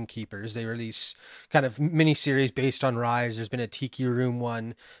Kingdom Keepers, they release kind of mini-series based on rides. There's been a Tiki Room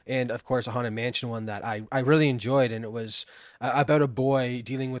one and, of course, a Haunted Mansion one that I really enjoyed. And it was about a boy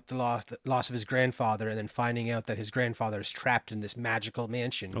dealing with the loss of his grandfather and then finding out that his grandfather is trapped in this magical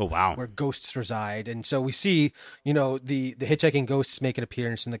mansion. Oh, wow. Where ghosts reside. And so we see, the hitchhiking ghosts make an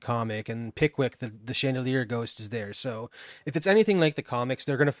appearance in the comic, and Pickwick, the chandelier ghost, is there. So if it's anything like the comics,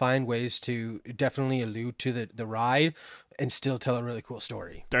 they're going to find ways to definitely allude to the ride and still tell a really cool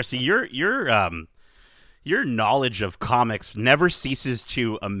story. Darcy, your knowledge of comics never ceases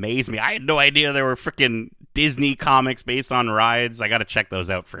to amaze me. I had no idea there were freaking Disney comics based on rides. I got to check those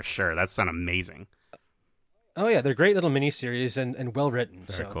out for sure. That sounds amazing. Oh yeah, they're great little miniseries and well written.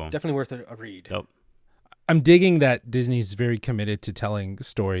 Very so cool. Definitely worth a read. Dope. I'm digging that Disney's very committed to telling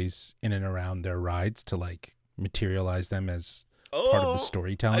stories in and around their rides to like materialize them as part of the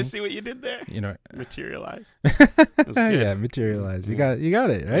storytelling. I see what you did there. Materialize. Yeah, materialize. You got it,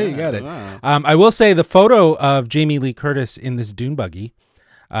 right? Yeah, you got it. wow. I will say the photo of Jamie Lee Curtis in this dune buggy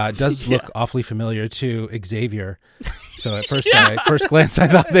does look awfully familiar to Xavier. So at first glance, I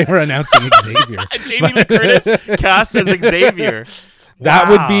thought they were announcing Xavier. Jamie Lee Curtis cast as Xavier. That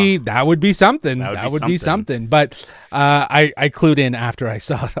Wow. would be something. That would be something. But I clued in after I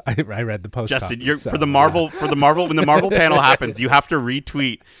saw. I read the post. Justin, for the Marvel when the Marvel panel happens, you have to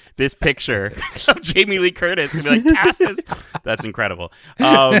retweet this picture of Jamie Lee Curtis and be like, cast as. That's incredible.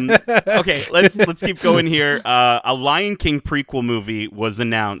 Okay, let's keep going here. A Lion King prequel movie was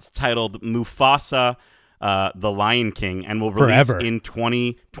announced titled Mufasa: The Lion King and will release Forever. in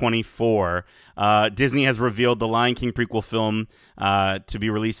 2024. Disney has revealed the Lion King prequel film to be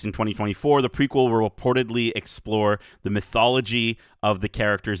released in 2024. The prequel will reportedly explore the mythology of the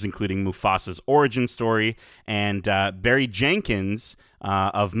characters, including Mufasa's origin story, and Barry Jenkins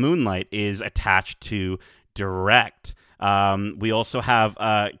of Moonlight is attached to direct. We also have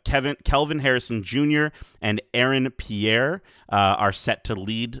Kelvin Harrison Jr. and Aaron Pierre are set to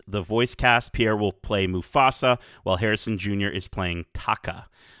lead the voice cast. Pierre will play Mufasa, while Harrison Jr. is playing Taka.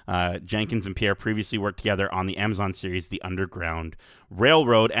 Jenkins and Pierre previously worked together on the Amazon series The Underground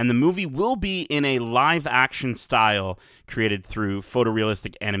Railroad, and the movie will be in a live-action style created through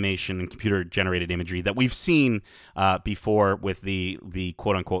photorealistic animation and computer-generated imagery that we've seen before with the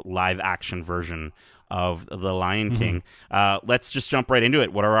quote-unquote live-action version of The Lion King. Let's just jump right into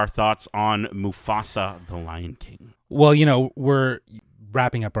it. What are our thoughts on Mufasa, The Lion King? Well, we're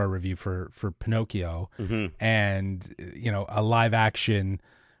wrapping up our review for Pinocchio, and a live action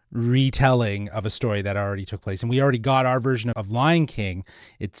retelling of a story that already took place, and we already got our version of Lion King.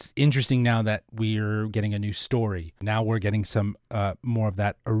 It's interesting now that we're getting a new story. Now we're getting some more of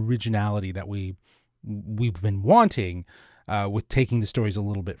that originality that we've been wanting, with taking the stories a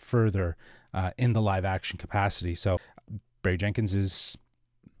little bit further in the live action capacity. So Barry Jenkins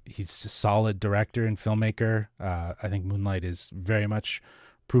he's a solid director and filmmaker. I think Moonlight is very much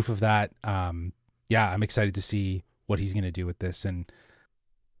proof of that. I'm excited to see what he's going to do with this. And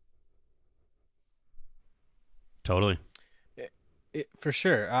totally. For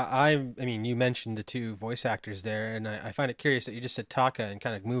sure. I mean, you mentioned the two voice actors there, and I find it curious that you just said Taka and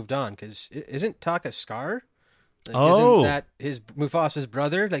kind of moved on, because isn't Taka Scar? Isn't that his Mufasa's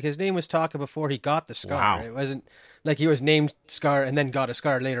brother? Like, his name was Taka before he got the scar. Wow. It wasn't like he was named Scar and then got a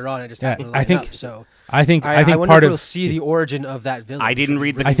scar later on. It just happened to I line think up. So I think I wonder part if of we'll see the origin of that villain. I didn't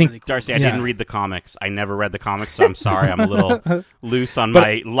read the. I think- really cool. Darcy, I Yeah. didn't read the comics. I never read the comics, so I'm sorry. I'm a little loose on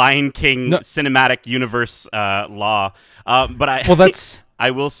my Lion King cinematic universe law. But I well, that's I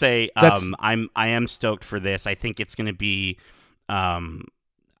will say That's- I am stoked for this. I think it's going to be.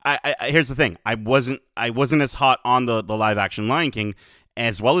 Here's the thing. I wasn't as hot on the live action Lion King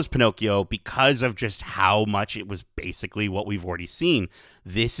as well as Pinocchio because of just how much it was basically what we've already seen.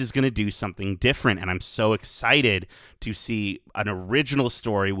 This is going to do something different, and I'm so excited to see an original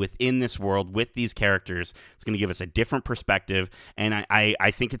story within this world with these characters. It's going to give us a different perspective, and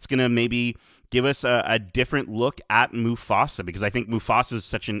I think it's going to maybe give us a different look at Mufasa, because I think Mufasa is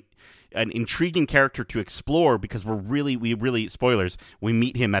such an intriguing character to explore, because we really spoilers, we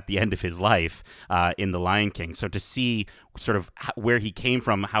meet him at the end of his life in The Lion King. So to see sort of where he came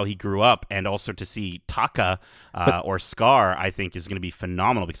from, how he grew up, and also to see Taka or Scar, I think is going to be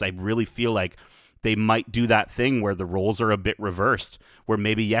phenomenal, because I really feel like they might do that thing where the roles are a bit reversed, where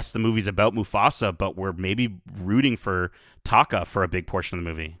maybe, yes, the movie's about Mufasa, but we're maybe rooting for Taka for a big portion of the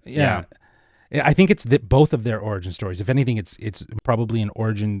movie. Yeah, I think it's both of their origin stories. If anything, it's probably an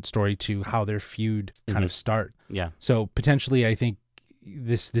origin story to how their feud kind of start. Yeah. So potentially, I think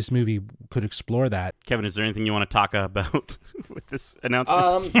this movie could explore that. Kevin, is there anything you want to talk about with this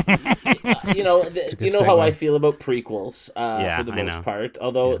announcement? You know how I segue. feel about prequels for the I most know. part.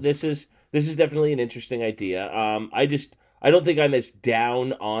 Although this is definitely an interesting idea. I don't think I'm as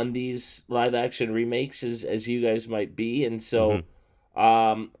down on these live action remakes as you guys might be, and so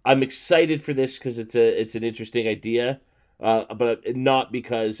I'm excited for this because it's an interesting idea. But not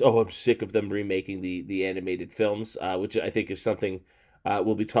because I'm sick of them remaking the animated films, which I think is something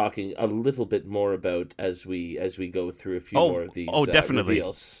we'll be talking a little bit more about as we go through a few more of these. Definitely,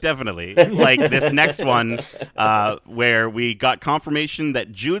 reveals. definitely. Like this next one, where we got confirmation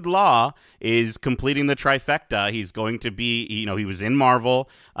that Jude Law is completing the trifecta. He's going to be, he was in Marvel,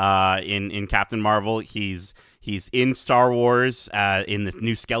 in Captain Marvel. He's in Star Wars, in the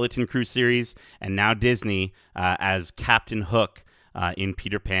new Skeleton Crew series, and now Disney as Captain Hook in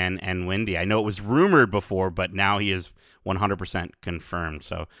Peter Pan and Wendy. I know it was rumored before, but now he is 100% confirmed.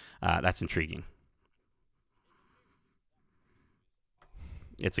 So that's intriguing.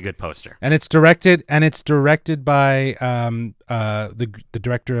 It's a good poster, And it's directed by the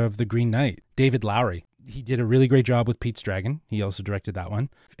director of The Green Knight, David Lowery. He did a really great job with Pete's Dragon. He also directed that one.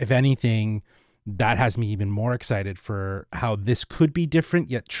 If anything, that has me even more excited for how this could be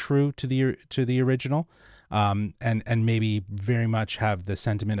different yet true to the original, and maybe very much have the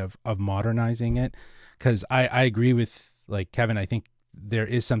sentiment of modernizing it. Because I agree with Kevin. I think there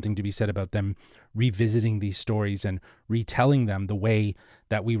is something to be said about them revisiting these stories and retelling them the way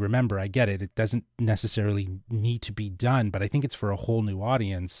that we remember. I get it. It doesn't necessarily need to be done, but I think it's for a whole new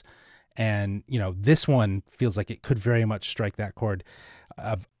audience. And, this one feels like it could very much strike that chord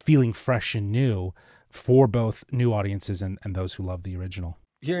of feeling fresh and new for both new audiences and those who love the original.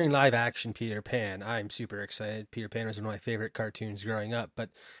 Hearing live action Peter Pan, I'm super excited. Peter Pan was one of my favorite cartoons growing up, but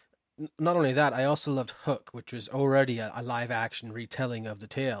not only that, I also loved Hook, which was already a live action retelling of the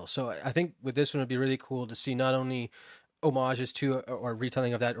tale. So I think with this one, it'd be really cool to see not only homages to or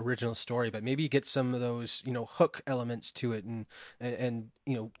retelling of that original story, but maybe get some of those, Hook elements to it and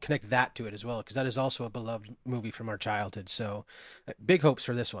connect that to it as well, because that is also a beloved movie from our childhood. So big hopes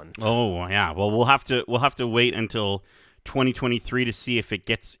for this one. Oh yeah, well we'll have to wait until 2023 to see if it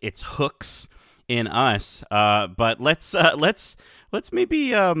gets its hooks in us. But let's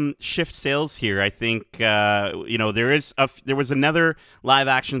maybe shift sails here. I think there was another live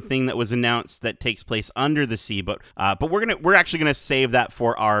action thing that was announced that takes place under the sea, but we're actually gonna save that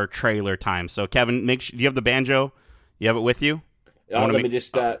for our trailer time. So Kevin, do you have the banjo? You have it with you? Let me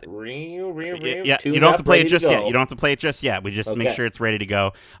just yeah, you don't have to play it just yet. You don't have to play it just yet. We just make sure it's ready to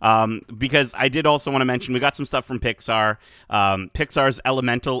go. Because I did also want to mention we got some stuff from Pixar. Pixar's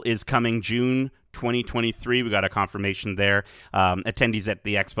Elemental is coming June 2023. We got a confirmation there. Attendees at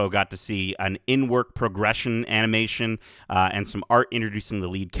the Expo got to see an in-work progression animation and some art introducing the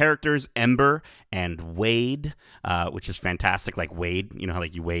lead characters, Ember and Wade, which is fantastic. Like Wade, you know how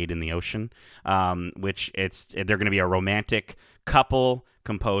like you wade in the ocean. They're going to be a romantic couple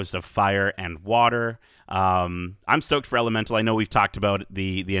composed of fire and water. I'm stoked for Elemental. I know we've talked about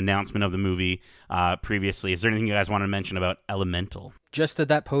the announcement of the movie previously. Is there anything you guys want to mention about Elemental? Just at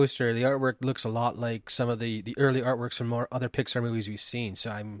that poster, the artwork looks a lot like some of the early artworks from more other Pixar movies we've seen. So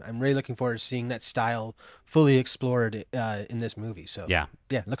I'm really looking forward to seeing that style fully explored in this movie. So yeah,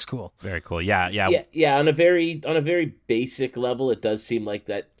 it looks cool. Very cool. Yeah. On a very basic level, it does seem like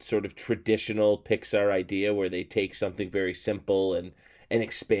that sort of traditional Pixar idea where they take something very simple and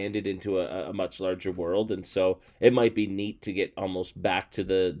expand it into a much larger world. And so it might be neat to get almost back to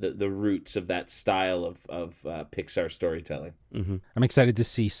the roots of that style of Pixar storytelling. Mm-hmm. I'm excited to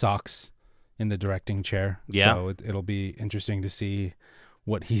see Socks in the directing chair. Yeah. So it'll be interesting to see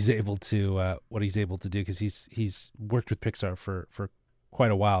what he's able to do, because he's worked with Pixar for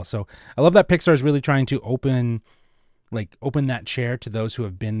quite a while. So I love that Pixar is really trying to open that chair to those who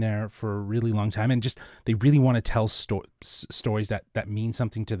have been there for a really long time, and just they really want to tell stories that mean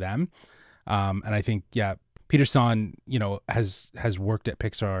something to them. And I think Peter Sohn has worked at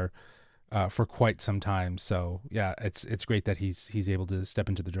Pixar for quite some time. So it's great that he's able to step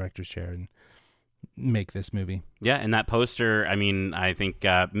into the director's chair and make this movie. Yeah, and that poster, I mean, I think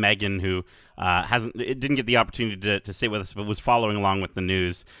Megan, who didn't get the opportunity to sit with us, but was following along with the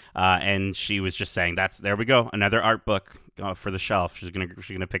news, and she was just saying, there we go, another art book for the shelf. She's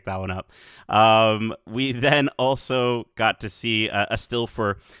gonna pick that one up. We then also got to see a still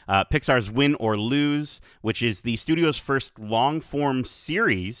for Pixar's Win or Lose, which is the studio's first long-form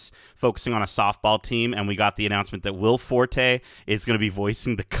series focusing on a softball team, and we got the announcement that Will Forte is going to be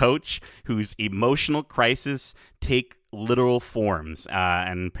voicing the coach whose emotional crisis take literal forms,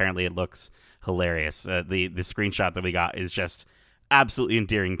 and apparently it looks hilarious. The screenshot that we got is just absolutely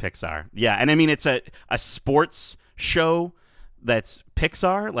endearing Pixar. Yeah, and I mean, it's a sports show that's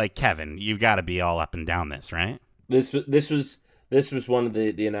Pixar. Like, Kevin, you've got to be all up and down this, right? This was one of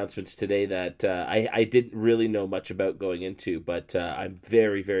the announcements today that I didn't really know much about going into, but I'm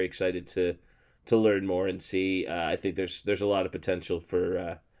very, very excited to learn more and see. I think there's a lot of potential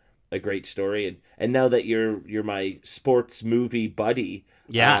for a great story, and now that you're my sports movie buddy,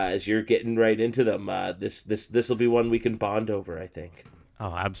 as you're getting right into them, this will be one we can bond over, I think.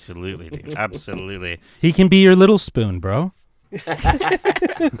 Oh, absolutely, dude. Absolutely. He can be your little spoon, bro.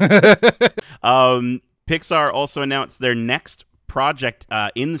 Pixar also announced their next project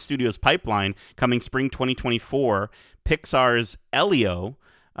in the studio's pipeline coming spring 2024, Pixar's Elio,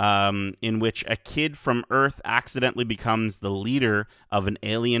 in which a kid from Earth accidentally becomes the leader of an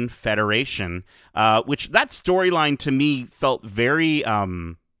alien federation, which that storyline to me felt very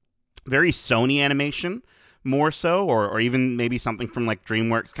Sony animation, more so, or even maybe something from like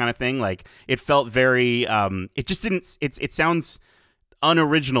DreamWorks kind of thing. Like, it felt very it just didn't it sounds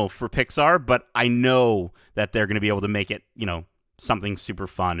unoriginal for Pixar, but I know that they're going to be able to make it something super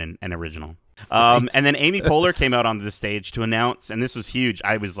fun and original. And then Amy Poehler came out onto the stage to announce, and this was huge.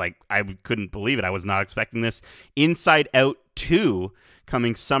 I was like, I couldn't believe it. I was not expecting this. Inside Out 2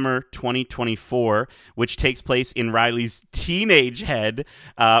 coming summer 2024, which takes place in Riley's teenage head,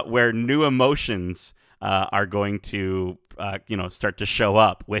 where new emotions are going to start to show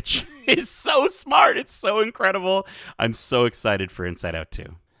up, which is so smart. It's so incredible. I'm so excited for Inside Out 2.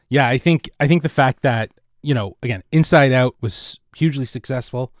 Yeah, I think the fact that, again, Inside Out was hugely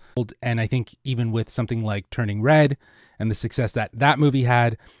successful, and I think even with something like Turning Red and the success that movie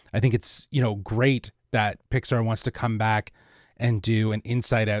had, I think it's, great that Pixar wants to come back and do an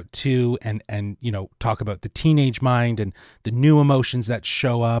Inside Out 2 and talk about the teenage mind and the new emotions that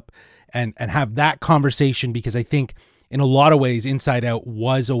show up and have that conversation, because I think in a lot of ways Inside Out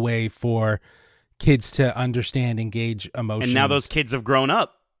was a way for kids to understand, engage emotions. And now those kids have grown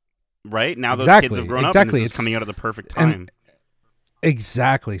up, right? Now those Exactly, kids have grown exactly. up, and this is coming out at the perfect time.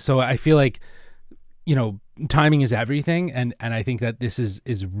 Exactly. So I feel like, timing is everything, and I think that this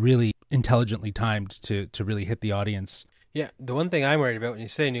is really intelligently timed to really hit the audience. Yeah, the one thing I'm worried about when you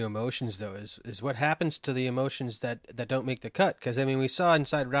say new emotions, though, is what happens to the emotions that don't make the cut. Because, I mean, we saw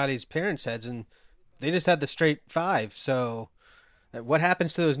inside Riley's parents' heads, and they just had the straight 5. So what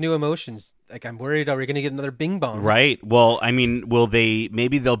happens to those new emotions? Like, I'm worried, are we going to get another Bing Bong? Right. Well, I mean,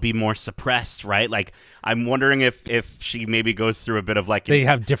 maybe they'll be more suppressed, right? Like, I'm wondering if she maybe goes through a bit of like... They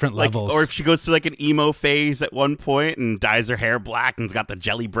have different levels. Or if she goes through like an emo phase at one point and dyes her hair black and's got the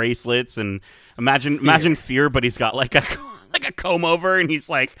jelly bracelets, and imagine Fear, but he's got like a comb over, and he's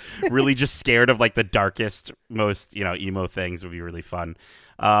like really just scared of like the darkest, most, emo things. Would be really fun.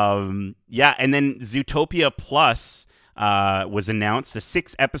 Yeah. And then Zootopia Plus was announced, a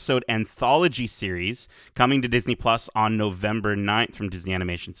 6-episode anthology series coming to Disney Plus on November 9th from Disney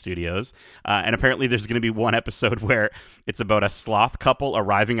Animation Studios. And apparently there's going to be one episode where it's about a sloth couple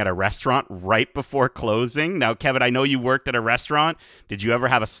arriving at a restaurant right before closing. Now, Kevin, I know you worked at a restaurant. Did you ever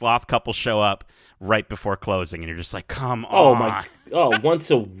have a sloth couple show up right before closing and you're just like, come on?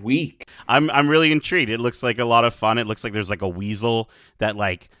 Once a week. I'm really intrigued. It looks like a lot of fun. It looks like there's like a weasel that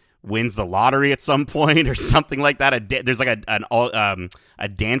like wins the lottery at some point or something like that. There's like a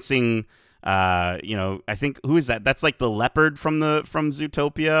dancing, I think, who is that? That's like the leopard from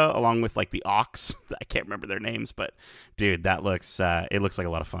Zootopia, along with like the ox. I can't remember their names, but dude, that looks it looks like a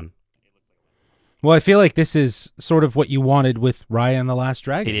lot of fun. Well, I feel like this is sort of what you wanted with Raya and the Last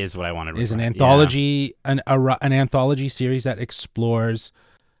Dragon. It is what I wanted. Is an anthology, an anthology series that explores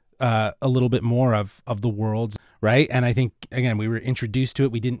a little bit more of the worlds, right? And I think, again, we were introduced to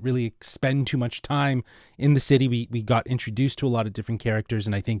it. We didn't really spend too much time in the city. We got introduced to a lot of different characters,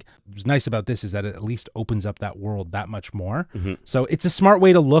 and I think what's nice about this is that it at least opens up that world that much more. Mm-hmm. So it's a smart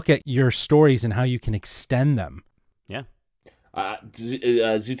way to look at your stories and how you can extend them. Yeah.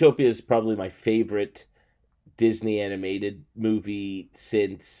 Zootopia is probably my favorite Disney animated movie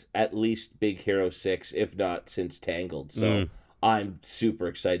since at least Big Hero 6, if not since Tangled. So I'm super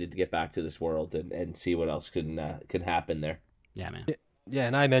excited to get back to this world and see what else can happen there. Yeah, man. Yeah,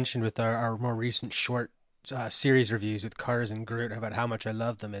 and I mentioned with our more recent short series reviews with Cars and Groot about how much I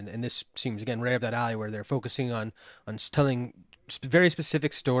love them, and this seems, again, right up that alley where they're focusing on telling very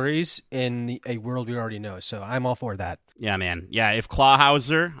specific stories in a world we already know. So I'm all for that. Yeah, man. Yeah, if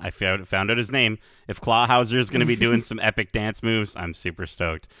Clawhauser, I found out his name, if Clawhauser is going to be doing some epic dance moves, I'm super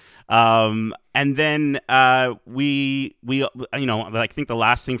stoked. And then we I think the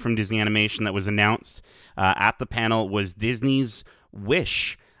last thing from Disney Animation that was announced at the panel was Disney's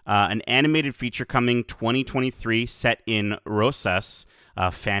Wish, an animated feature coming 2023 set in Rosas,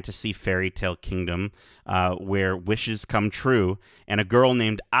 fantasy fairy tale kingdom where wishes come true, and a girl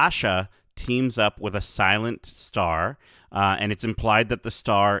named Asha teams up with a silent star, and it's implied that the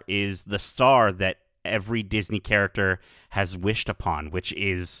star is the star that every Disney character has wished upon, which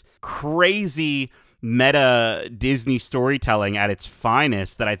is crazy meta Disney storytelling at its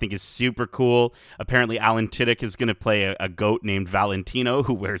finest that I think is super cool. Apparently Alan Tudyk is going to play a goat named Valentino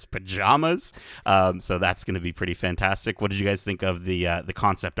who wears pajamas, so that's going to be pretty fantastic. What did you guys think of the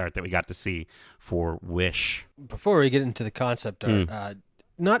concept art that we got to see for Wish? Before we get into the concept art,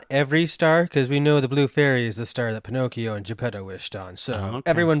 not every star, because we know the Blue Fairy is the star that Pinocchio and Geppetto wished on, so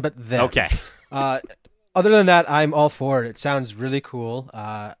everyone but them. Okay. Other than that, I'm all for it. It sounds really cool.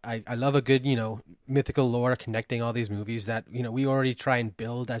 I love a good, mythical lore connecting all these movies that, we already try and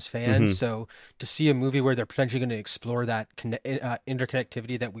build as fans. Mm-hmm. So to see a movie where they're potentially going to explore that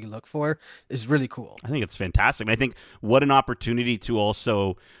interconnectivity that we look for is really cool. I think it's fantastic. And I think what an opportunity to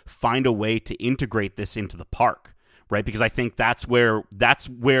also find a way to integrate this into the park, right? Because I think that's where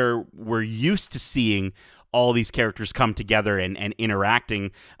we're used to seeing all these characters come together and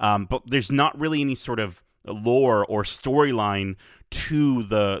interacting, but there's not really any sort of lore or storyline to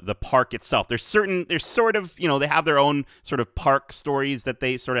the park itself. There's sort of, they have their own sort of park stories that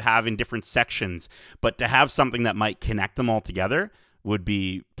they sort of have in different sections, but to have something that might connect them all together would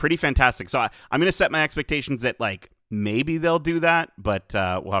be pretty fantastic. So I'm going to set my expectations at like maybe they'll do that, but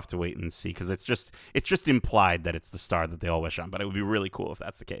we'll have to wait and see, because it's just implied that it's the star that they all wish on, but it would be really cool if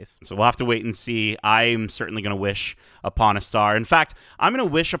that's the case. So we'll have to wait and see. I'm certainly going to wish upon a star. In fact, I'm going to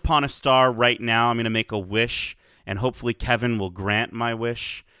wish upon a star right now. I'm going to make a wish, and hopefully Kevin will grant my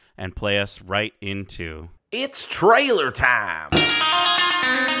wish, and play us right into... It's trailer time.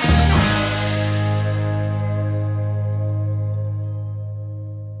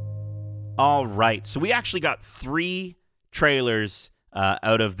 All right, so we actually got 3 trailers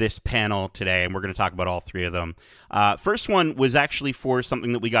out of this panel today, and we're going to talk about all 3 of them. First one was actually for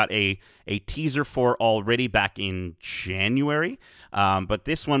something that we got a teaser for already back in January, but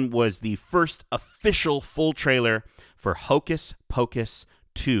this one was the first official full trailer for Hocus Pocus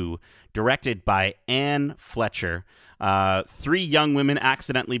 2, directed by Anne Fletcher. 3 young women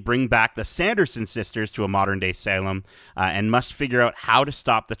accidentally bring back the Sanderson sisters to a modern-day Salem and must figure out how to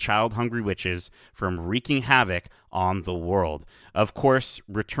stop the child-hungry witches from wreaking havoc on the world. Of course,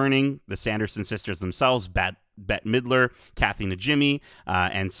 returning the Sanderson sisters themselves, Bette Midler, Kathy Najimy,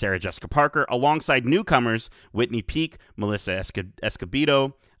 and Sarah Jessica Parker, alongside newcomers Whitney Peake, Melissa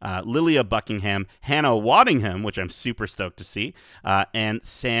Escobedo, Lilia Buckingham, Hannah Waddingham, which I'm super stoked to see, and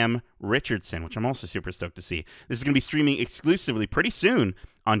Sam Richardson, which I'm also super stoked to see. This is going to be streaming exclusively pretty soon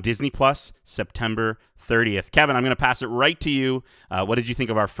on Disney Plus, September 30th. Kevin, I'm going to pass it right to you. What did you think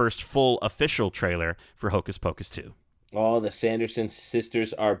of our first full official trailer for Hocus Pocus 2? Oh, the Sanderson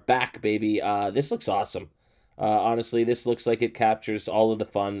sisters are back, baby. This looks awesome. Honestly, this looks like it captures all of the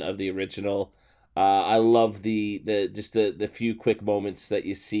fun of the original. I love the few quick moments that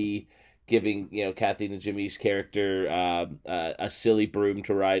you see, giving Kathy Najimy's character a silly broom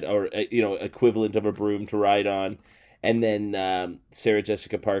to ride, or equivalent of a broom to ride on, and then Sarah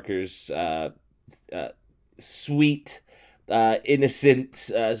Jessica Parker's sweet,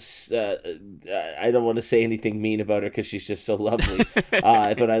 innocent. I don't want to say anything mean about her because she's just so lovely.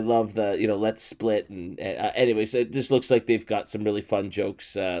 But I love the let's split, and anyways, it just looks like they've got some really fun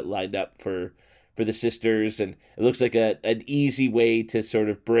jokes lined up for the sisters, and it looks like an easy way to sort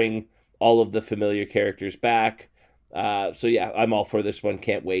of bring all of the familiar characters back. So yeah, I'm all for this one.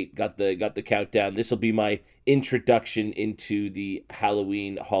 Can't wait. Got the countdown. This will be my introduction into the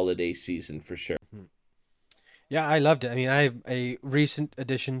Halloween holiday season for sure. Yeah, I loved it. I mean, I'm a recent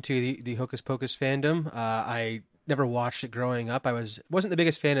addition to the Hocus Pocus fandom. I never watched it growing up. I wasn't the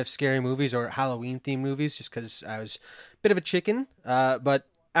biggest fan of scary movies or Halloween themed movies, just because I was a bit of a chicken. But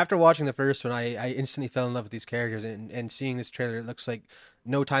after watching the first one, I instantly fell in love with these characters, and seeing this trailer, it looks like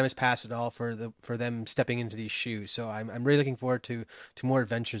no time has passed at all for them stepping into these shoes. So I'm really looking forward to more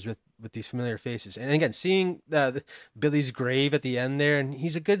adventures with these familiar faces. And again, seeing Billy's grave at the end there, and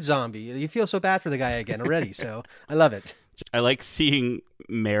he's a good zombie. You feel so bad for the guy again already. So I love it. I like seeing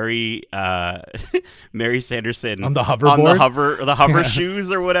Mary Sanderson on the hoverboard, the hover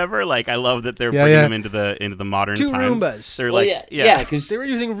shoes or whatever. Like, I love that they're bringing them into the modern 2 times. Roombas. They're because they were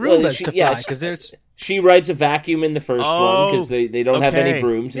using Roombas to fly. Because she rides a vacuum in the first one because they don't have any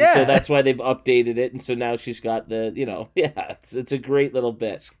brooms, and so that's why they've updated it. And so now she's got it's a great little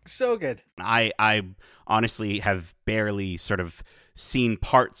bit. So good. I honestly have barely sort of seen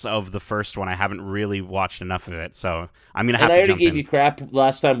parts of the first one. I haven't really watched enough of it, so I'm gonna have to jump in. I already gave you crap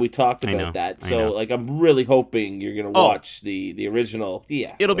last time we talked about that, so I'm really hoping you're gonna watch the original.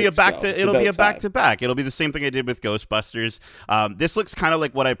 Yeah, it'll be a back to back. It'll be the same thing I did with Ghostbusters. This looks kind of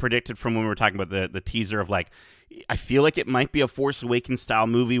like what I predicted from when we were talking about the teaser of, like, I feel like it might be a Force Awakens style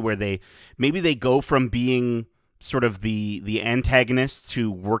movie where they go from being sort of the antagonists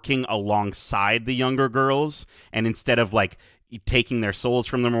to working alongside the younger girls, and instead of like taking their souls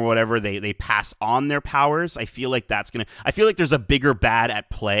from them or whatever, they pass on their powers. I feel like there's a bigger bad at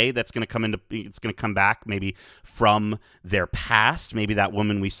play it's gonna come back maybe from their past. Maybe that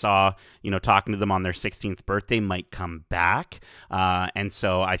woman we saw talking to them on their 16th birthday might come back, and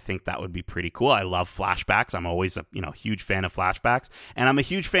so I think that would be pretty cool. I love flashbacks. I'm always a huge fan of flashbacks, and I'm a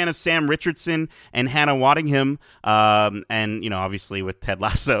huge fan of Sam Richardson and Hannah Waddingham, and obviously with Ted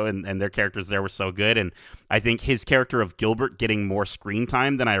Lasso and their characters there were so good, and I think his character of Gilbert getting more screen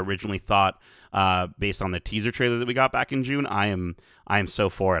time than I originally thought, based on the teaser trailer that we got back in June. I am so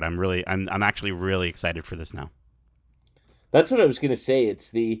for it. I'm actually really excited for this now. That's what I was gonna say.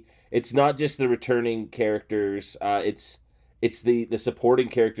 It's not just the returning characters. It's the supporting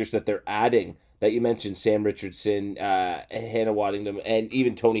characters that they're adding. That you mentioned, Sam Richardson, Hannah Waddingham, and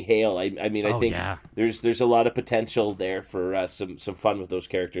even Tony Hale. I think there's a lot of potential there for some fun with those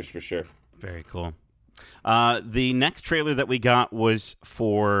characters for sure. Very cool. The next trailer that we got was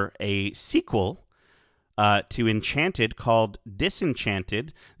for a sequel to Enchanted called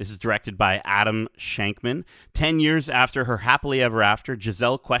Disenchanted. This is directed by Adam Shankman. 10 years after her happily ever after,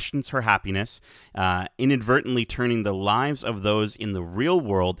 Giselle questions her happiness, inadvertently turning the lives of those in the real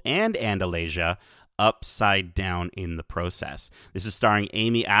world and Andalasia upside down in the process. This is starring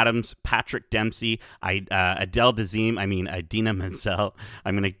Amy Adams, Patrick Dempsey, Adele Dazeem, Idina Menzel.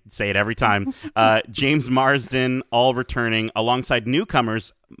 I'm going to say it every time. James Marsden, all returning alongside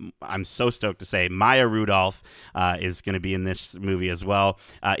newcomers. I'm so stoked to say Maya Rudolph is going to be in this movie as well.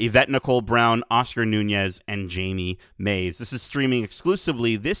 Yvette Nicole Brown, Oscar Nunez, and Jamie Mays. This is streaming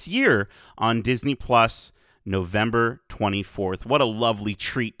exclusively this year on Disney Plus, November 24th. What a lovely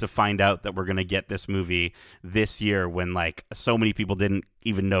treat to find out that we're going to get this movie this year when so many people didn't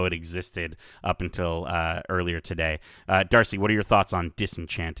even know it existed up until earlier today. Darcy, what are your thoughts on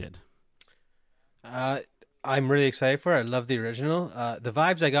Disenchanted? I'm really excited for it. I love the original. The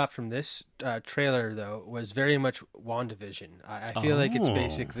vibes I got from this trailer, though, was very much WandaVision. I feel like it's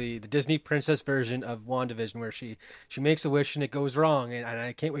basically the Disney princess version of WandaVision, where she makes a wish and it goes wrong, and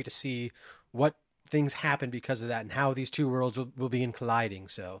I can't wait to see what things happen because of that and how these two worlds will begin colliding.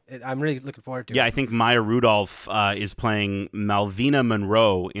 So I'm really looking forward to it. Yeah, I think Maya Rudolph is playing Malvina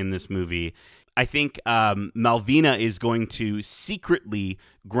Monroe in this movie. I think Malvina is going to secretly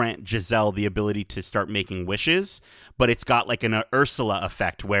grant Giselle the ability to start making wishes, but it's got an Ursula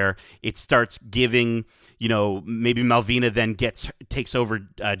effect where it starts giving, maybe Malvina then takes over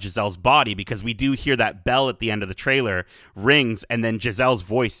Giselle's body, because we do hear that bell at the end of the trailer rings, and then Giselle's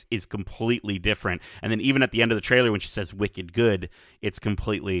voice is completely different. And then even at the end of the trailer when she says wicked good, it's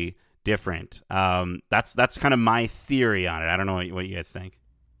completely different. That's kind of my theory on it. I don't know what you guys think.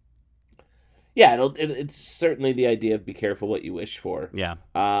 Yeah, it's certainly the idea of be careful what you wish for. Yeah.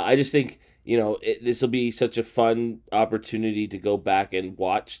 I just think, this will be such a fun opportunity to go back and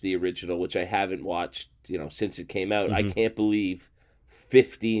watch the original, which I haven't watched, since it came out. I can't believe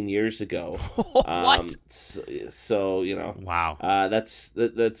 15 years ago. What? So Wow. That's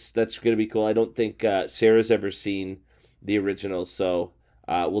going to be cool. I don't think Sarah's ever seen the original, so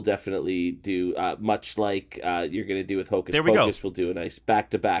we'll definitely do, much like you're going to do with Hocus Pocus, we'll do a nice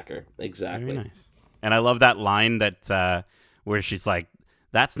back-to-backer. Exactly. Very nice. And I love that line that where she's like,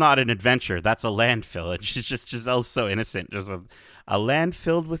 that's not an adventure, that's a landfill. And she's just, Giselle's so innocent. Just a land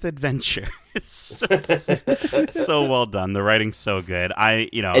filled with adventure. It's so well done. The writing's so good.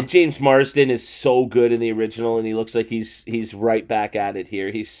 And James Marsden is so good in the original, and he looks like he's right back at it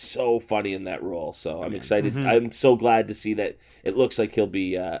here. He's so funny in that role. So I'm excited. I'm so glad to see that it looks like he'll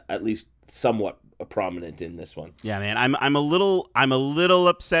be at least somewhat prominent in this one. Yeah, man. I'm a little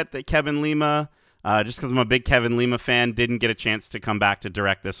upset that Kevin Lima, just because I'm a big Kevin Lima fan, didn't get a chance to come back to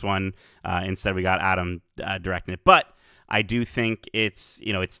direct this one. Instead, we got Adam directing it. But I do think it's,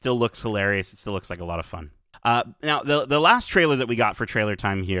 it still looks hilarious. It still looks like a lot of fun. Now, the last trailer that we got for trailer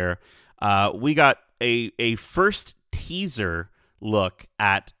time here, we got a first teaser look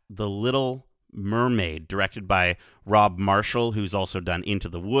at The Little Mermaid, directed by Rob Marshall, who's also done Into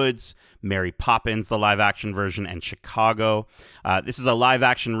the Woods, Mary Poppins, the live-action version, and Chicago. This is a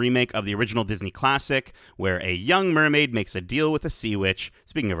live-action remake of the original Disney classic, where a young mermaid makes a deal with a sea witch,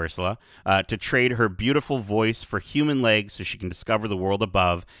 speaking of Ursula, to trade her beautiful voice for human legs so she can discover the world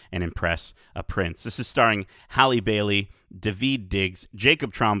above and impress a prince. This is starring Halle Bailey, Daveed Diggs,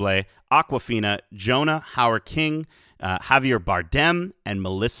 Jacob Tremblay, Awkwafina, Jonah Hauer-King, Javier Bardem, and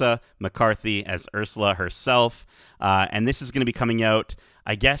Melissa McCarthy as Ursula herself. And this is going to be coming out,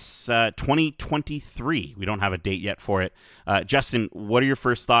 I guess, 2023. We don't have a date yet for it. Justin, what are your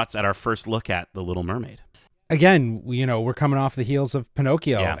first thoughts at our first look at The Little Mermaid? Again, we're coming off the heels of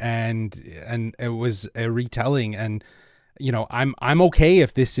Pinocchio, and it was a retelling, and I'm okay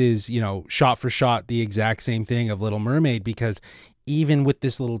if this is shot for shot the exact same thing of Little Mermaid, because even with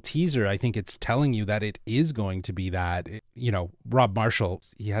this little teaser, I think it's telling you that it is going to be that. Rob Marshall,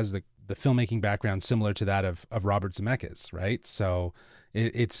 he has the filmmaking background similar to that of Robert Zemeckis, right? So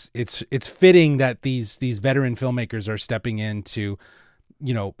it's fitting that these veteran filmmakers are stepping in to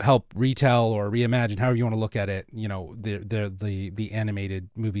help retell or reimagine, however you want to look at it, the animated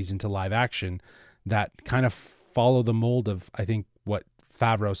movies into live action that kind of follow the mold of, I think, what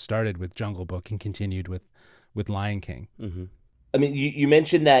Favreau started with Jungle Book and continued with Lion King. Mm-hmm. I mean, you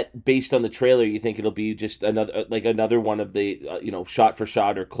mentioned that based on the trailer, you think it'll be just another one of the shot for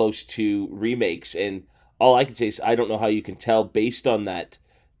shot or close to remakes. And all I can say is I don't know how you can tell based on that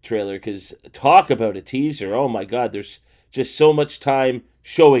trailer, because talk about a teaser. Oh my God, there's just so much time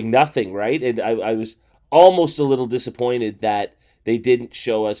showing nothing, right? And I was almost a little disappointed that they didn't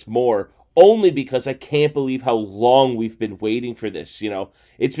show us more, only because I can't believe how long we've been waiting for this.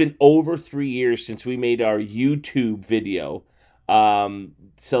 It's been over 3 years since we made our YouTube video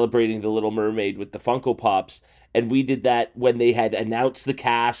celebrating The Little Mermaid with the Funko Pops, and we did that when they had announced the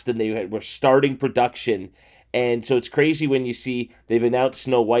cast and they were starting production, And so it's crazy when you see they've announced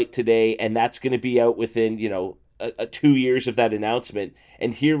Snow White today, and that's going to be out within, 2 years of that announcement.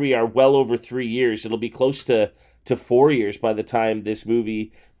 And here we are, well over 3 years. It'll be close to 4 years by the time this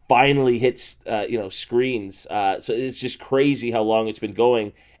movie finally hits, screens. So it's just crazy how long it's been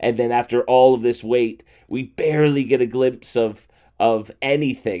going. And then after all of this wait, we barely get a glimpse of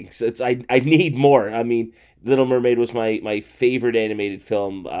anything. So I need more. I mean, Little Mermaid was my favorite animated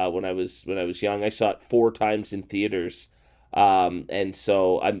film when I was young. I saw it 4 times in theaters, and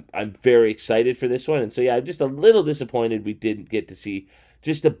so I'm very excited for this one. And so yeah, I'm just a little disappointed we didn't get to see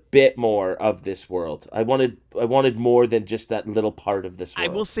just a bit more of this world. I wanted more than just that little part of this world.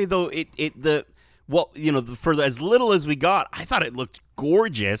 I will say though, for as little as we got, I thought it looked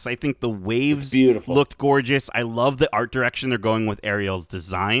gorgeous. I think the waves looked gorgeous. I love the art direction they're going with Ariel's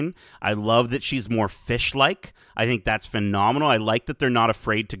design. I love that she's more fish-like. I think that's phenomenal. I like that they're not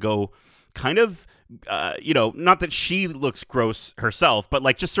afraid to go kind of, not that she looks gross herself, but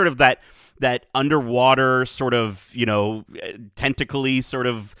like just sort of that underwater sort of, tentacly sort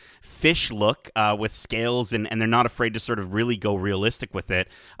of fish look with scales, and they're not afraid to sort of really go realistic with it.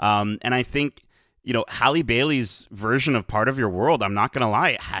 And I think, Halle Bailey's version of Part of Your World, I'm not going to lie,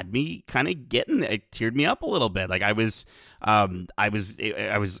 it had me kind of it teared me up a little bit. Like it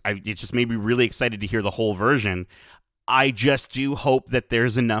just made me really excited to hear the whole version. I just do hope that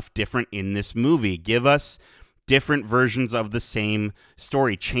there's enough different in this movie. Give us different versions of the same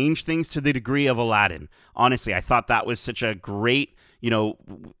story. Change things to the degree of Aladdin. Honestly, I thought that was such a great,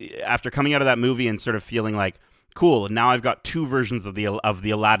 after coming out of that movie and sort of feeling like, cool, now I've got 2 versions of the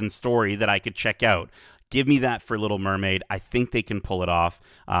Aladdin story that I could check out. Give me that for Little Mermaid. I think they can pull it off.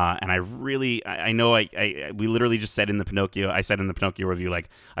 And I know we literally just said in the Pinocchio review, like,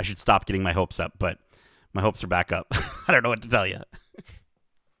 I should stop getting my hopes up, but my hopes are back up. I don't know what to tell you.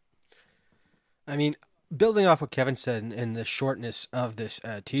 I mean, building off what Kevin said in the shortness of this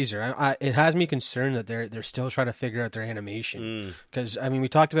teaser, it has me concerned that they're still trying to figure out their animation. Because I mean, we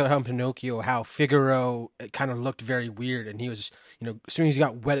talked about how in Pinocchio, how Figaro kind of looked very weird, and he was, as soon as he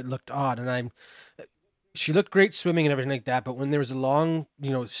got wet, it looked odd. And she looked great swimming and everything like that, but when there was a long,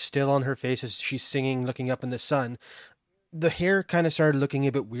 still on her face as she's singing, looking up in the sun, the hair kind of started looking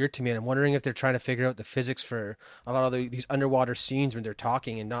a bit weird to me, and I'm wondering if they're trying to figure out the physics for a lot of these underwater scenes when they're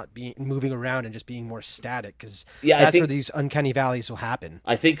talking and not moving around and just being more static, because that's where these uncanny valleys will happen.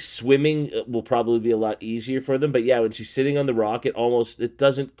 I think swimming will probably be a lot easier for them, but yeah, when she's sitting on the rock, it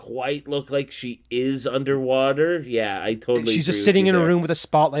doesn't quite look like she is underwater. Yeah, I totally She's just sitting in a room with a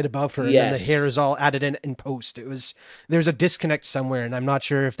spotlight above her, and then the hair is all added in post. There's a disconnect somewhere, and I'm not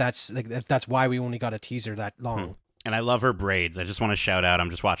sure if that's why we only got a teaser that long. And I love her braids. I just want to shout out,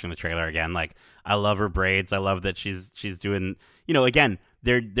 I'm just watching the trailer again. Like, I love her braids. I love that she's doing, again,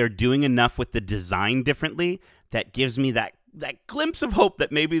 they're doing enough with the design differently that gives me that glimpse of hope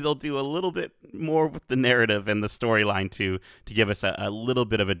that maybe they'll do a little bit more with the narrative and the storyline to give us a little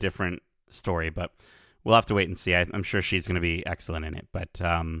bit of a different story. But we'll have to wait and see. I'm sure she's going to be excellent in it. But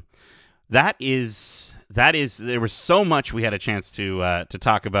there was so much we had a chance to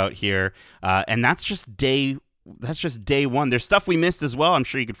talk about here. And that's just day one. There's stuff we missed as well. I'm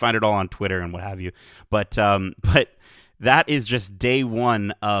sure you could find it all on Twitter and what have you. But that is just day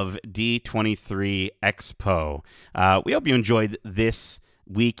one of D23 Expo. We hope you enjoyed this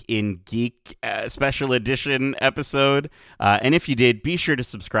Week in Geek special edition episode. And if you did, be sure to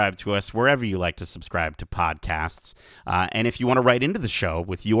subscribe to us wherever you like to subscribe to podcasts. And if you want to write into the show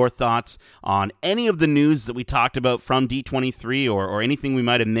with your thoughts on any of the news that we talked about from D23 or anything we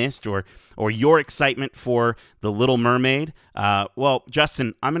might have missed or your excitement for The Little Mermaid, well,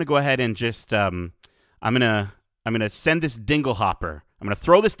 Justin, I'm going to go ahead and just I'm going to send this dingle hopper. I'm going to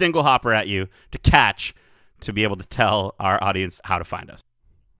throw this dingle hopper at you to catch, to be able to tell our audience how to find us.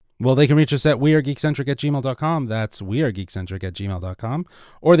 Well, they can reach us at wearegeekcentric@gmail.com. That's wearegeekcentric@gmail.com.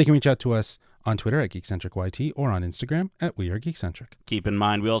 Or they can reach out to us on Twitter at GeekcentricYT or on Instagram at wearegeekcentric. Keep in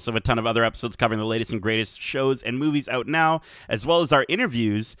mind, we also have a ton of other episodes covering the latest and greatest shows and movies out now, as well as our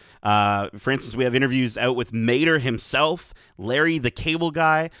interviews. For instance, we have interviews out with Mater himself, Larry the Cable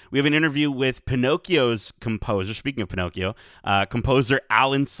Guy. We have an interview with Pinocchio's composer, speaking of Pinocchio, composer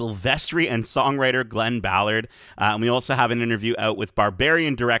Alan Silvestri and songwriter Glenn Ballard. And we also have an interview out with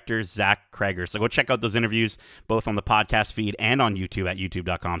Barbarian director Zach Kreger. So go check out those interviews, both on the podcast feed and on YouTube at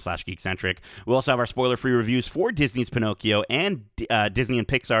youtube.com/geekcentric. We also have our spoiler-free reviews for Disney's Pinocchio and Disney and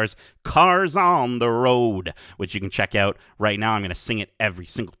Pixar's Cars on the Road, which you can check out right now. I'm going to sing it every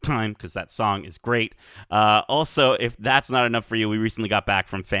single time because that song is great. Also, if that's not enough for you. We recently got back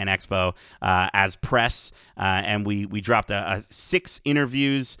from Fan Expo as press, and we dropped 6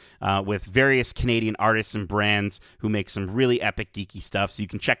 interviews with various Canadian artists and brands who make some really epic geeky stuff. So you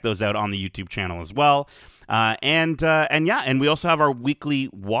can check those out on the YouTube channel as well. And we also have our weekly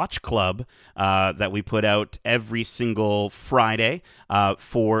watch club that we put out every single Friday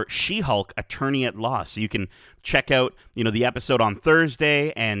for She-Hulk: Attorney at Law. So you can check out, the episode on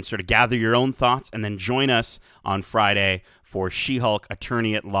Thursday and sort of gather your own thoughts, and then join us on Friday for She-Hulk: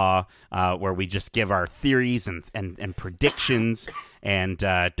 Attorney at Law, where we just give our theories and predictions. And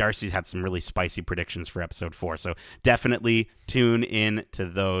Darcy's had some really spicy predictions for episode 4. So definitely tune in to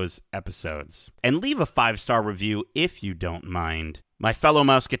those episodes. And leave a 5-star review if you don't mind. My fellow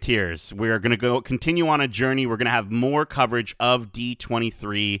Musketeers, we are going to continue on a journey. We're going to have more coverage of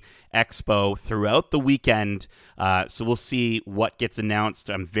D23 Expo throughout the weekend. So we'll see what gets announced.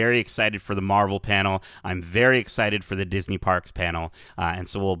 I'm very excited for the Marvel panel. I'm very excited for the Disney Parks panel. And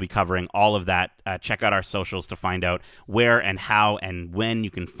so we'll be covering all of that. Check out our socials to find out where and how and when you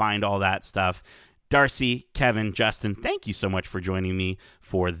can find all that stuff. Darcy, Kevin, Justin, thank you so much for joining me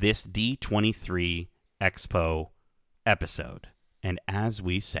for this D23 Expo episode. And as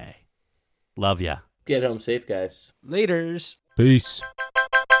we say, love ya. Get home safe, guys. Laters. Peace.